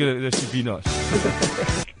definitely- you've been on.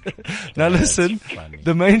 Now listen, funny.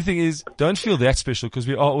 the main thing is don't feel that special because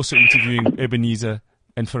we are also interviewing Ebenezer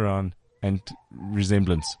and Farhan and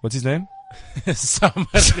Resemblance. What's his name?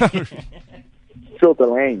 Somebody. Filter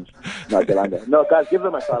Range. No, Delanda. No, guys, give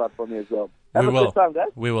them a shout out for me as well. Have We a will. good time, guys.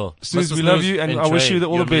 We will. Snooze, Mr. we love Snooze, you and I wish enjoy you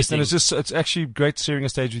all your the best. meeting. And it's actually great sharing a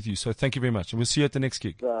stage with you. So thank you very much. And we'll see you at the next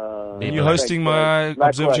gig. Be And you're blessed. hosting thanks, my guys. Likewise.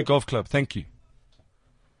 Observatory Golf Club. Thank you.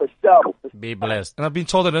 For sure. Be blessed. And I've been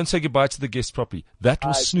told I don't say goodbye to the guests properly. That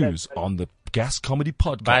was Alright, Snooze thanks. on the Gas Comedy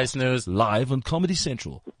Podcast. Bye, Snooze. Live on Comedy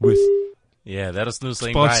Central with Yeah, that is Snooze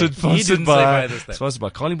saying sponsored, bye. He didn't say bye this time. sponsored by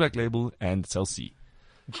Carling Black Label and CLC.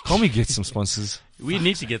 Can we get some sponsors? We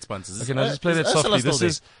need to get sponsors. Okay, now just play that Ursula's softly. still This there.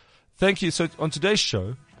 is thank you. So on today's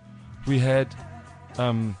show, we had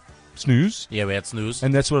Snooze, Yeah, we had Snooze.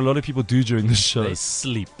 and that's what a lot of people do during this show. They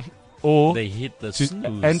sleep. Or They hit the to-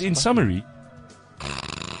 snooze. and in summary,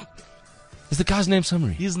 Is the guy's name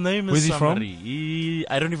Summary? His name is Where's he from? Summary.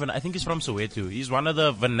 I think he's from Soweto. He's one of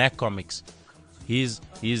the Vernac comics. He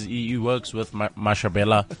works with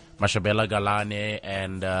Mashabela Galane,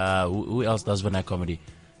 and who else does Vernac comedy?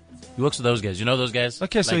 He works with those guys. You know those guys?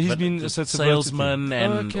 Okay, so Like he's been so it's a salesman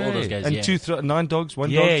vertical. and all those guys. And yeah. 9 dogs, 1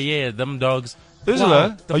 yeah, dog. yeah, them dogs. Ursula,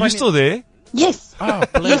 Wow, the are you funny- still there? Yes. Oh,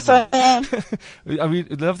 Yes, I am. I mean,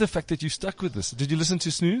 I love the fact that you stuck with this. Did you listen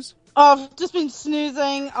to Snooze? I've just been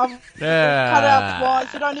snoozing. I've Yeah. cut out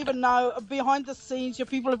twice. You don't even know. Behind the scenes, your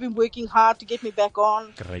people have been working hard to get me back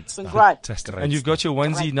on. Great It's been stuff. great. Fantastic. Great And you've got your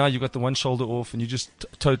onesie now. You've got the one shoulder off, and you're just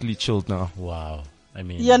totally chilled now. Wow. I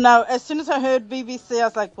mean, Yeah, no, as soon as I heard BBC, I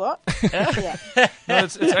was like, what? Yeah. No,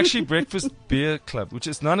 it's actually Breakfast Beer Club, which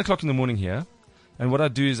is 9 o'clock in the morning here. And what I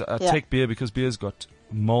do is I Yeah. take beer because beer's got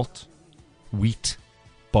malt, wheat,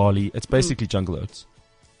 barley. It's basically jungle oats.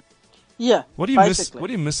 Yeah. What do you miss? basically. What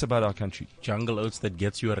do you miss about our country? jungle oats that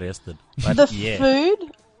gets you arrested. But The yeah. food.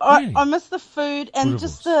 Really? I miss the food and Food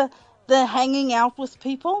just the hanging out with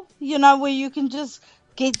people, where you can just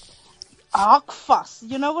get fuss.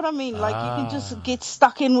 You know what I mean? Like you can just get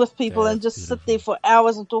stuck in with people and That's just sit there for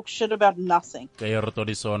hours and talk shit about nothing. Kaya roto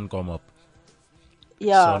die son kom op.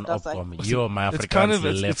 Yeah, Son that's like, opkom. Yo, my It's Afrikaans kind of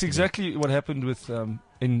left it's me. exactly what happened with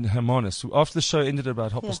in Hermanus. After the show ended at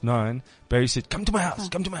about 9:30, Barry said, "Come to my house,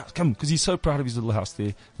 come to my house, come," because he's so proud of his little house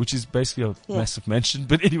there, which is basically a massive mansion.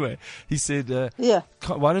 But anyway, he said, yeah.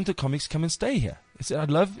 "Why don't the comics come and stay here?" I said, "I'd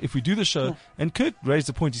love if we do the show." And Kurt raised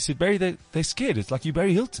the point. He said, "Barry, they're scared. It's like you,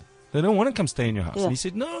 Barry Hilton. They don't want to come stay in your house." Yeah. And he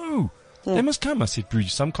said, "No, Yeah. they must come." I said,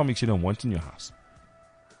 "Bruce, some comics you don't want in your house."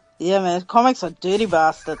 Yeah, man. Comics are dirty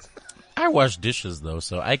bastards. I wash dishes though,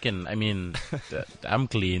 so I can. I mean, I'm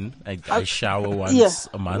clean. I shower once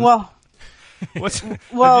a month. What's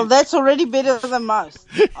Well, that's already better than most.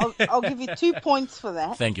 I'll give you 2 points for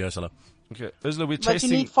that. Thank you, Ursula. okay, Ursula, we're But you chasing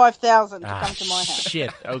need 5,000 to come to my house.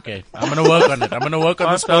 Shit. Okay, I'm gonna work on it. I'm gonna work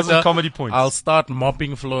on this 5,000 quota. comedy points. I'll start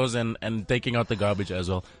mopping floors and taking out the garbage as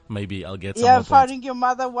well. Maybe I'll get some Yeah, more points. phoning your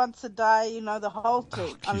mother once a day, the whole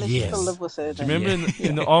thing. Unless you yes. still live with her. then. Remember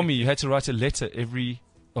in the army, you had to write a letter every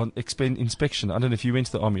on inspection. I don't know if you went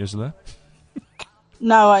to the army, Ursula.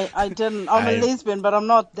 No, I didn't. I'm a lesbian, but I'm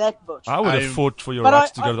not that butch. I would have I'm- fought for your But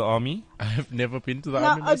rights I- to go to the army. I've never been to the No,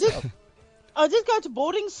 army I myself. did go to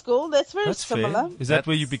boarding school. That's very That's similar. fair. Is that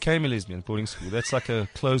where you became a lesbian, boarding school? That's like a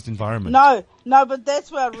closed environment. No, but that's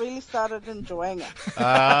where I really started enjoying it.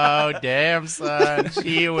 Oh damn, son!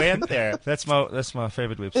 She went there. That's my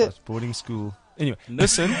favorite website, boarding school. Anyway,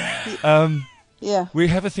 listen, Yeah. we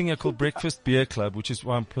have a thing here called Breakfast Beer Club, which is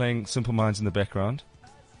why I'm playing Simple Minds in the background.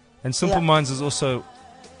 And Simple Yeah. Minds is also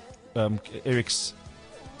Eric's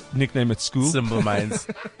nickname at school. Simple Minds.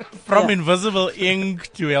 From Yeah. invisible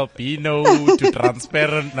ink to albino to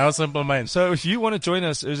transparent. Now Simple Minds. So if you want to join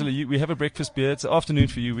us, Ursula, we have a breakfast beer. It's an afternoon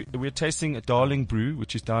for you. We're tasting a Darling Brew,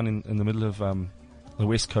 which is down in the middle of the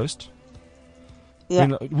West Coast. Yeah.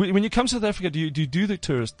 When you come to South Africa, do you do the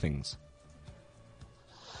tourist things?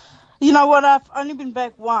 You know what? I've only been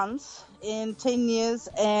back once in 10 years,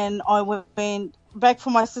 and I went back for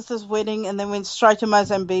my sister's wedding and then went straight to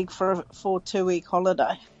Mozambique for a 2-week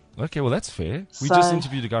holiday. Okay, well, that's fair. We So- just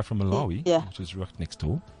interviewed a guy from Malawi, Yeah. which is right next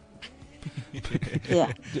door.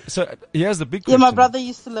 Yeah. So here's the big Yeah, question. my brother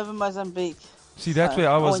used to live in Mozambique. See, that's so where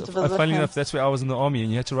I I was. went to visit Funny him. enough, that's where I was in the army, and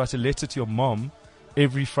you had to write a letter to your mom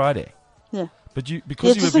every Friday. Yeah. But Yeah,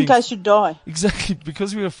 because you were just in being case you die. exactly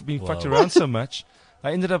because we were being fucked Wow. around so much,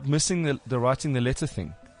 I ended up missing the writing the letter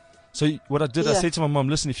thing. So what I did, I Yeah. said to my mom,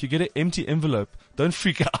 "Listen, if you get an empty envelope, don't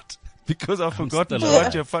freak out." Because I forgot to still write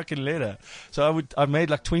alive. your fucking letter. So I made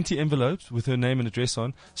like 20 envelopes with her name and address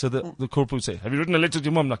on. So the corporal would say, "Have you written a letter to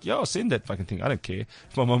your mom?" I'm like, "Yeah, send that fucking thing. I don't care."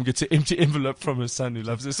 If my mom gets an empty envelope from her son who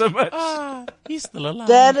loves her so much. He's still alive.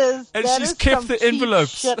 That is And that she's is kept some the cheap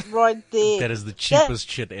envelopes. shit right there. That is the cheapest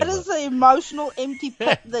shit That ever. is the emotional empty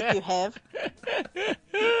pit that you have.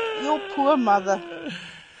 Your poor mother.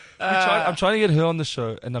 I'm trying to get her on the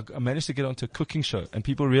show, and I managed to get onto a cooking show, and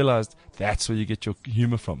people realized that's where you get your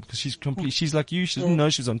humor from, because she's like you. She didn't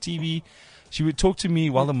know she was on TV. She would talk to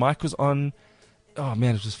me while the mic was on. Oh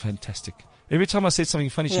man, it was fantastic. Every time I said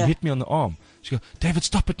something funny, she Yeah. hit me on the arm. She go, "David,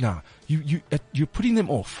 stop it now. You're putting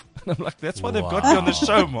them off." And I'm like, "That's why they've got me on the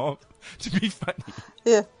show, Mom, to be funny."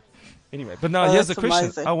 Yeah. Anyway, but now Oh, here's the that's question.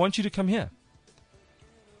 amazing. I want you to come here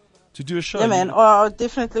to do a show. Yeah, man. Oh, I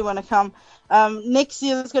definitely want to come. Next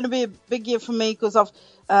year is going to be a big year for me because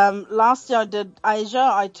last year I did Asia.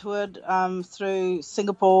 I toured through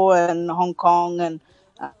Singapore and Hong Kong and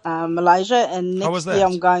Malaysia. And How was next year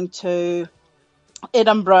that? I'm going to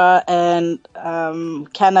Edinburgh and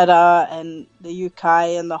Canada and the UK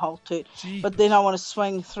and the whole toot. Gee. But then I want to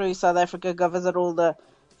swing through South Africa, go visit all the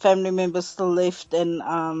family members still left,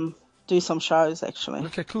 and do some shows actually.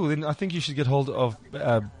 Okay, cool. Then I think you should get hold of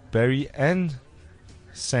Barry and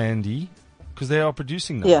Sandy because they are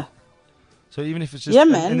producing now. Yeah. So even if it's just... Yeah,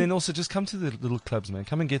 man. And then also just come to the little clubs, man.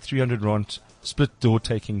 Come and get 300 rand, split door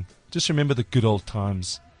taking. Just remember the good old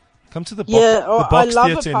times. Come to the, Yeah, the I Box love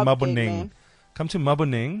a Theatre in pub gig, Maboneng. man. Come to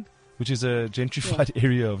Maboneng, which is a gentrified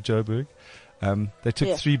area of Joburg. They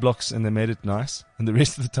took 3 blocks and they made it nice. And the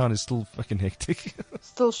rest of the town is still fucking hectic.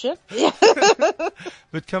 Still shit. Yeah.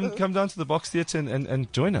 But come down to the Box Theatre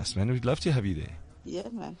and join us, man. We'd love to have you there. Yeah,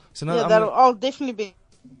 man. So now Yeah, I'll definitely be.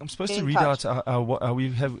 I'm supposed Be to in read touch. out our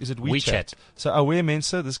we have, is it WeChat? WeChat. So Aware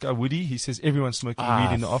Mensa, this guy Woody, he says everyone's smoking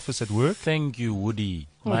weed in the office at work. Thank you, Woody,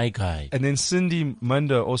 my guy. And then Cindy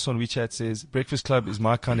Munda, also on WeChat, says Breakfast Club is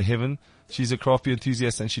my kind of heaven. She's a craft beer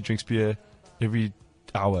enthusiast and she drinks beer every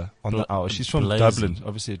hour on the hour. She's from Blazing. Dublin,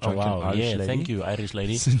 obviously a Oh, drunken wow. Irish Yeah, lady. thank you, Irish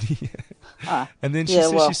lady. Cindy. And then she Yeah,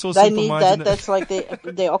 says well, she saw they Simple need Minds. that. That's like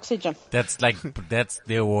their oxygen. That's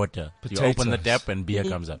their water. You open the tap and beer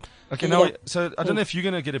comes out. Okay, now, Yeah. so I don't know if you're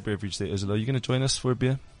going to get a beverage there, Ursula. Are you going to join us for a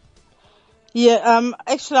beer? Yeah.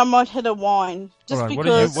 Actually, I might hit a wine just All right,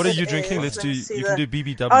 because. what are you it drinking? is- Let's do, see you can the- do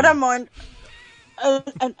BBW. I don't mind.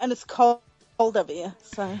 And it's cold over here,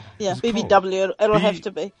 so yeah, It's cold. BBW. It'll B- have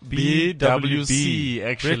to be. BWC,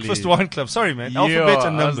 actually. Breakfast Wine Club. Sorry, man. Alphabet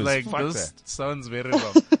and I was numbers. like, Fuck this that. sounds very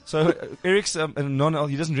wrong. So Eric's he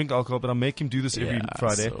doesn't drink alcohol, but I'll make him do this every Yeah,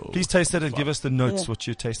 Friday. so Please taste it and give us the notes Yeah. what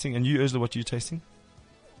you're tasting. And you, Ursula, what are you tasting?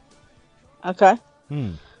 Okay.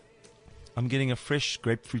 I'm getting a fresh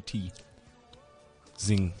grapefruit tea.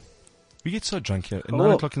 Zing. We get so drunk here. At Cool.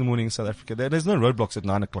 9 o'clock in the morning in South Africa. There's no roadblocks at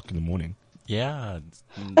 9 o'clock in the morning. Yeah,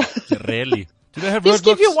 rarely. Do they have Just roadblocks?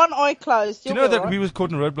 keep your one eye closed. Do you You'll know be that all we right. were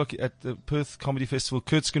caught in a roadblock at the Perth Comedy Festival?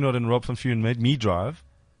 Kurt Skinner and Rob van Vuren made me drive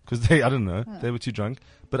because I don't know, they were too drunk.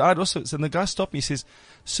 But I'd also, so the guy stopped me, he says,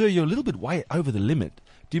 "Sir, you're a little bit way over the limit.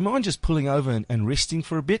 Do you mind just pulling over and resting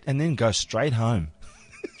for a bit and then go straight home?"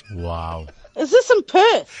 Wow. Is this in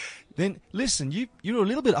Perth? Then, listen, you're a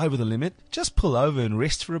little bit over the limit. Just pull over and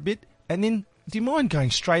rest for a bit and then, do you mind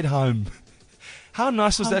going straight home? How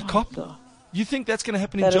nice was that cop? God. You think that's going to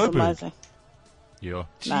happen That in is Joburg? amazing. Yeah.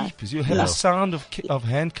 No. Jeepers, you'll have No. the sound of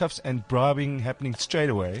handcuffs and bribing happening straight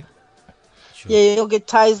away. Yeah, you'll get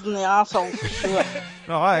tased in the arsehole for sure.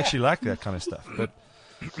 No, I actually like that kind of stuff. But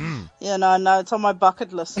Yeah, no, it's on my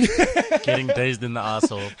bucket list. Getting dazed in the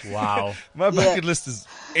arsehole. Wow. my bucket list is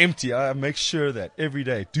empty. I make sure that every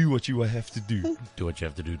day, do what you have to do. Do what you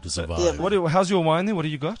have to do to survive. Yeah. How's your wine then? What do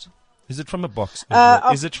you got? Is it from a box?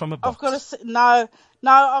 Is it from a box? I've got no.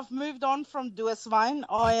 I've moved on from Duiswijn.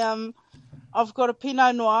 I've got a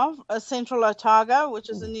Pinot Noir, a Central Otago, which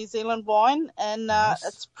is a New Zealand wine, and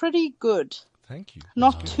it's pretty good. Thank you.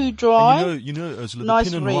 Not too dry. And you know, Ursula, Nice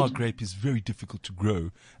the Pinot Noir read. grape is very difficult to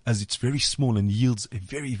grow as it's very small and yields a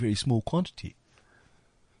very, very small quantity.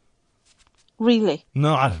 Really?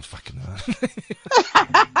 No, I don't fucking know.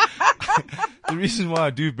 The reason why I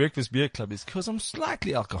do Breakfast Beer Club is because I'm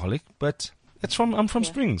slightly alcoholic, but I'm from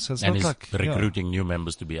Springs. So it's And not he's like recruiting new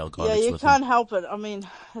members to be Yeah, alcoholics you with can't him. help it. I mean,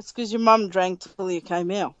 it's because your mum drank till you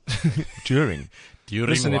came out. during. During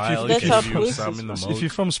Listen, if you- while, That's give how you Bruce some is. in the If mouth. you're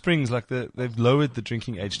from Springs, like they've lowered the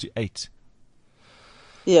drinking age to 8.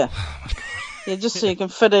 Yeah. Yeah, just so you can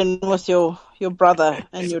fit in with your brother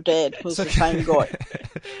and your dad, who's the same guy.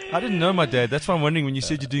 I didn't know my dad. That's why I'm wondering when you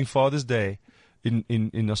said you're doing Father's Day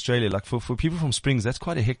in Australia. Like for people from Springs, that's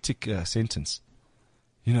quite a hectic sentence.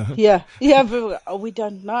 You know. Yeah, but we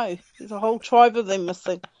don't know. There's a whole tribe of them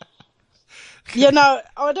missing. Yeah, no,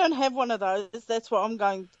 I don't have one of those. That's what I'm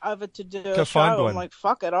going over to do. Go A find show. one. I'm like,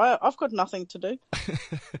 fuck it. I've got nothing to do.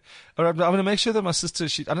 All right, I'm going to make sure that my sister,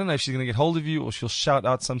 I don't know if she's going to get hold of you or she'll shout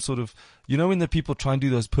out some sort of, you know, when the people try and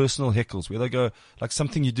do those personal heckles where they go, like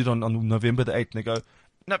something you did on November the 8th, and they go,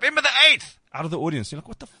 November the 8th, out of the audience. You're like,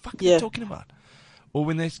 what the fuck are you Yeah. talking about? Or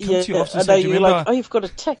when they come Yeah, to you after I and know say, do you you're remember, like, oh, you've got a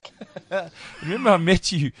tick. remember I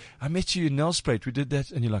met you in Nelspruit, we did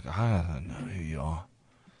that, and you're like, I don't know who you are.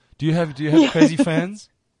 Do you have crazy fans?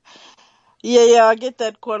 Yeah, I get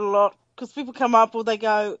that quite a lot. Because people come up or they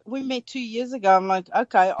go, we met 2 years ago. I'm like,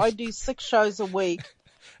 okay, I do 6 shows a week.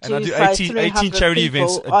 And I to, do say, 18 300 charity people.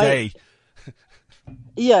 events a day.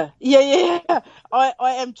 Yeah. I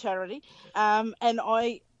am charity. And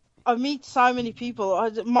I I meet so many people.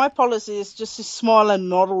 My policy is just to smile and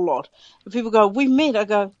nod a lot. If people go, "We met," I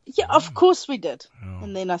go, "Yeah, of course we did,"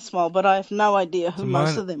 and then I smile. But I have no idea who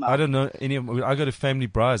most of them are. I don't know any of them. I go to family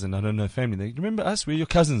brides and I don't know family. They remember us? We're your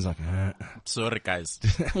cousins. Like, Sorry, guys.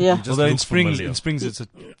 Yeah. Just although in look Springs, familiar. it's a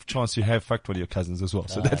chance you have fucked one of your cousins as well.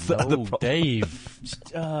 So that's the other problem. Dave.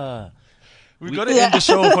 We've got to end the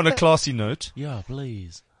show off on a classy note. Yeah,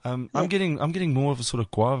 please. I'm getting more of a sort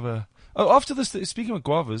of guava. Oh, after this, speaking of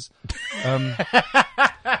guavas,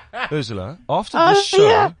 Ursula, after this show,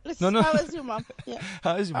 yeah. no, How is your mum? Yeah.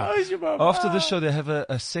 how is your mum? After this show, they have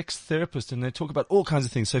a sex therapist, and they talk about all kinds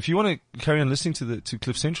of things. So if you want to carry on listening to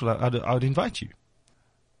Cliff Central, I would invite you.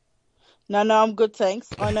 No, I'm good, thanks.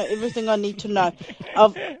 I know everything I need to know.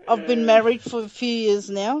 I've been married for a few years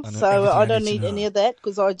now, so I don't need any of that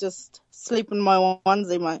because I just sleep in my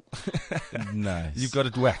onesie, mate. Nice. You've got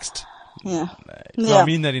it waxed. Yeah. No, Yeah. I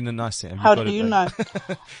mean that in a nice sense. How do you know?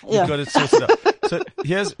 You've Yeah. got it sorted out.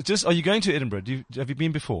 So are you going to Edinburgh? Have you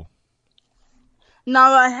been before? No,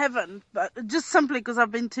 I haven't, but just simply because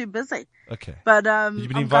I've been too busy. Okay. But You've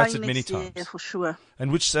been I'm invited going many next year times. for sure.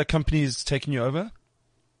 And which company is taking you over?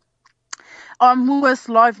 I'm with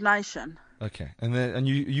Live Nation. Okay. And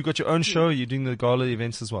you got your own show? You're doing the gala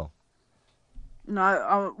events as well?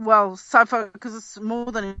 No, well, so far, because it's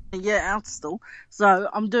more than a year out still. So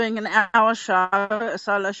I'm doing an hour show, a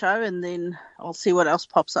solo show, and then I'll see what else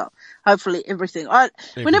pops up. Hopefully everything.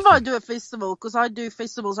 Whenever I do a festival, because I do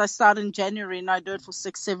festivals, I start in January and I do it for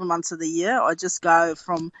 6-7 months of the year. I just go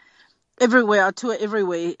from everywhere. I tour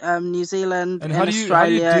everywhere, New Zealand and how do you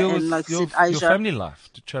Australia deal and with like your Asia. family life,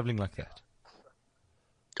 traveling like that?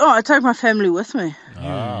 Oh, I take my family with me.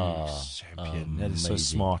 Champion. That is so amazing.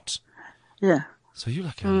 smart. Yeah. So you're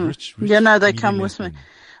like a rich Yeah, no, they come millionaire with me. thing.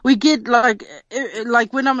 We get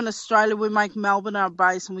like when I'm in Australia, we make Melbourne our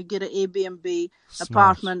base and we get an Airbnb Smart.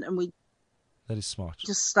 apartment and we That is smart.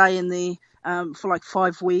 just stay in there for like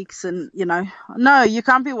 5 weeks. And, no, you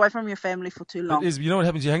can't be away from your family for too long. You know what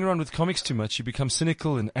happens? You hang around with comics too much, you become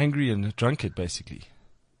cynical and angry and a drunkard, basically.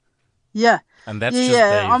 Yeah. And that's yeah,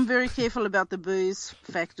 just Dave. I'm very careful about the booze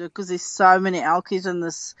factor because there's so many alkies in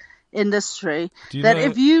this industry Do you that know-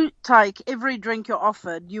 if you take every drink you're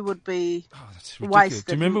offered, you would be Oh, that's ridiculous. wasted.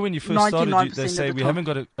 Do you remember when you first started, 99% they of say, the we time. haven't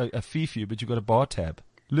got a fee for you, but you've got a bar tab.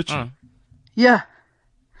 Literally. Yeah.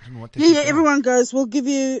 I don't know what they Yeah, think yeah. now. Everyone goes, we'll give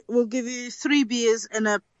you 3 beers and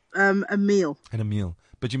a meal. And a meal.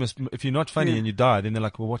 But you must, if you're not funny and you die, then they're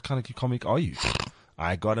like, well, what kind of comic are you?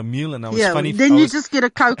 I got a meal and I was Yeah. funny. Then you just get a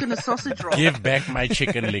Coke and a sausage roll. Give back my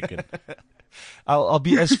chicken licken. I'll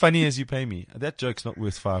be as funny as you pay me. That joke's not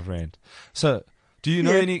worth R5. So, do you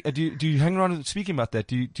know Yeah. any? Do you hang around? Speaking about that,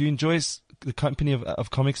 do you enjoy the company of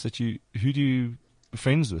comics that you? Who do you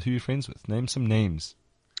friends with? Who are you friends with? Name some names.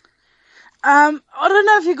 I don't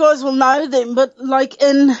know if you guys will know them, but like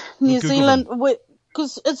in New Google Zealand,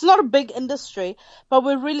 because it's not a big industry, but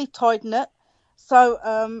we're really tight knit.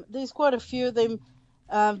 So there's quite a few of them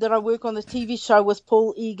that I work on the TV show with: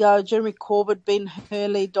 Paul Ego, Jeremy Corbett, Ben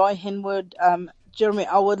Hurley, Di Henwood, Jeremy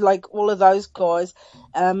Elwood, like all of those guys.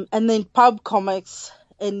 And then pub comics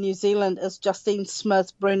in New Zealand is Justine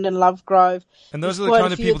Smith, Brendan Lovegrove. And those There's are the quite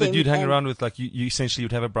kind a of few people that them, you'd hang and- around with. Like you essentially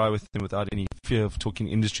would have a braai with them without any fear of talking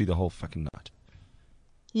industry the whole fucking night.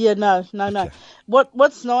 Yeah, no. Okay.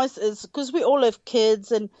 What's nice is because we all have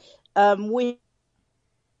kids and we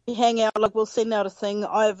hang out, like we'll send out a thing.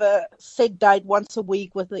 I have a set date once a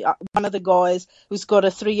week with one of the guys who's got a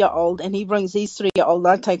 3-year-old, and he brings his 3-year-old.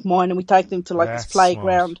 I take mine, and we take them to like this That's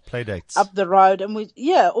playground smart. Play dates. up the road, and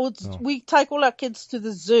we take all our kids to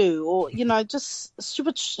the zoo, or just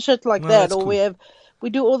stupid shit like No, that, that's or cool. we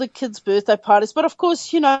do all the kids' birthday parties. But of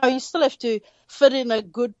course, you still have to fit in a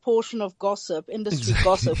good portion of gossip, industry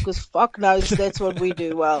gossip, because fuck knows that's what we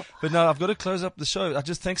do well. But now I've got to close up the show.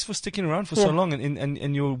 Thanks for sticking around for so long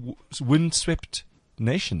in your windswept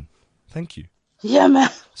nation. Thank you. Yeah, man.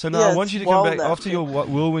 So now Yeah, I want it's you to come back wild out after there. your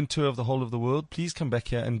whirlwind tour of the whole of the world. Please come back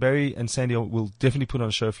here, and Barry and Sandy will definitely put on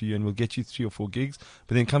a show for you, and we'll get you 3 or 4 gigs.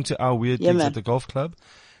 But then come to our weird Yeah, gigs man. at the golf club,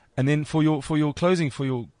 and then for your closing for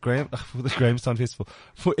the Grahamstown Festival,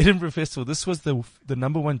 for Edinburgh Festival. This was the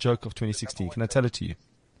number 1 joke of 2016. Can I tell it to you?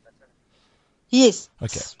 Yes.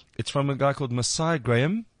 Okay, it's from a guy called Messiah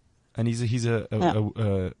Graham, and he's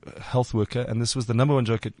a health worker, and this was the number 1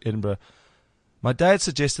 joke at Edinburgh. My dad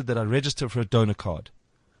suggested that I register for a donor card.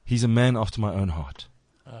 He's a man after my own heart.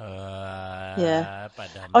 Yeah.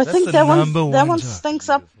 I That's think the that number one 1 joke. stinks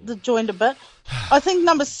up the joint a bit. I think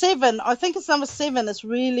number 7 is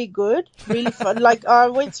really good, really fun. Like I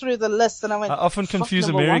went through the list and I went. I often "Fuck, confuse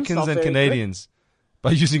number one's Americans not and very good." Canadians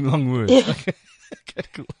by using long words. Yeah. Okay,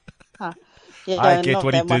 cool. Yeah, I get not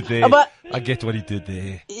what he that did one. there. But I get what he did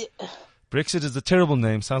there. Brexit is a terrible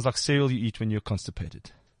name. Sounds like cereal you eat when you're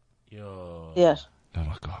constipated. Yo. yeah, Oh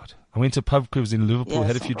my God. I went to pub quiz in Liverpool, Yeah,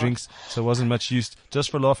 had a it's few not drinks, so I wasn't much used. Just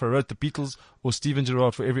for a laugh, I wrote the Beatles or Steven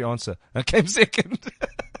Gerrard for every answer. I came second.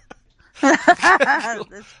 that's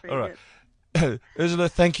pretty All right. good. Ursula,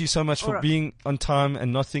 thank you so much for All right. being on time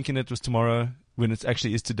and not thinking it was tomorrow when it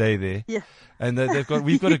actually is today there. Yeah. And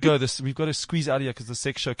we've got to go. We've got to squeeze out of here because the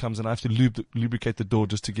sex show comes and I have to lubricate the door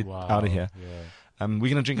just to get out of here. Yeah. We're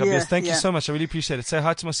going to drink our Yeah, beers. Thank you yeah. so much. I really appreciate it. Say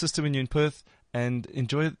hi to my sister when you're in Perth and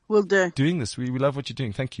enjoy Will do. doing this. We love what you're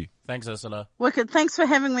doing. Thank you. Thanks, Ursula. Wicked. Thanks for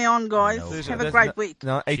having me on, guys. No Have problem. a great week.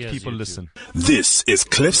 Now 8 Cheers, people you too. listen. This is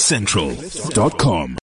CliffCentral.com.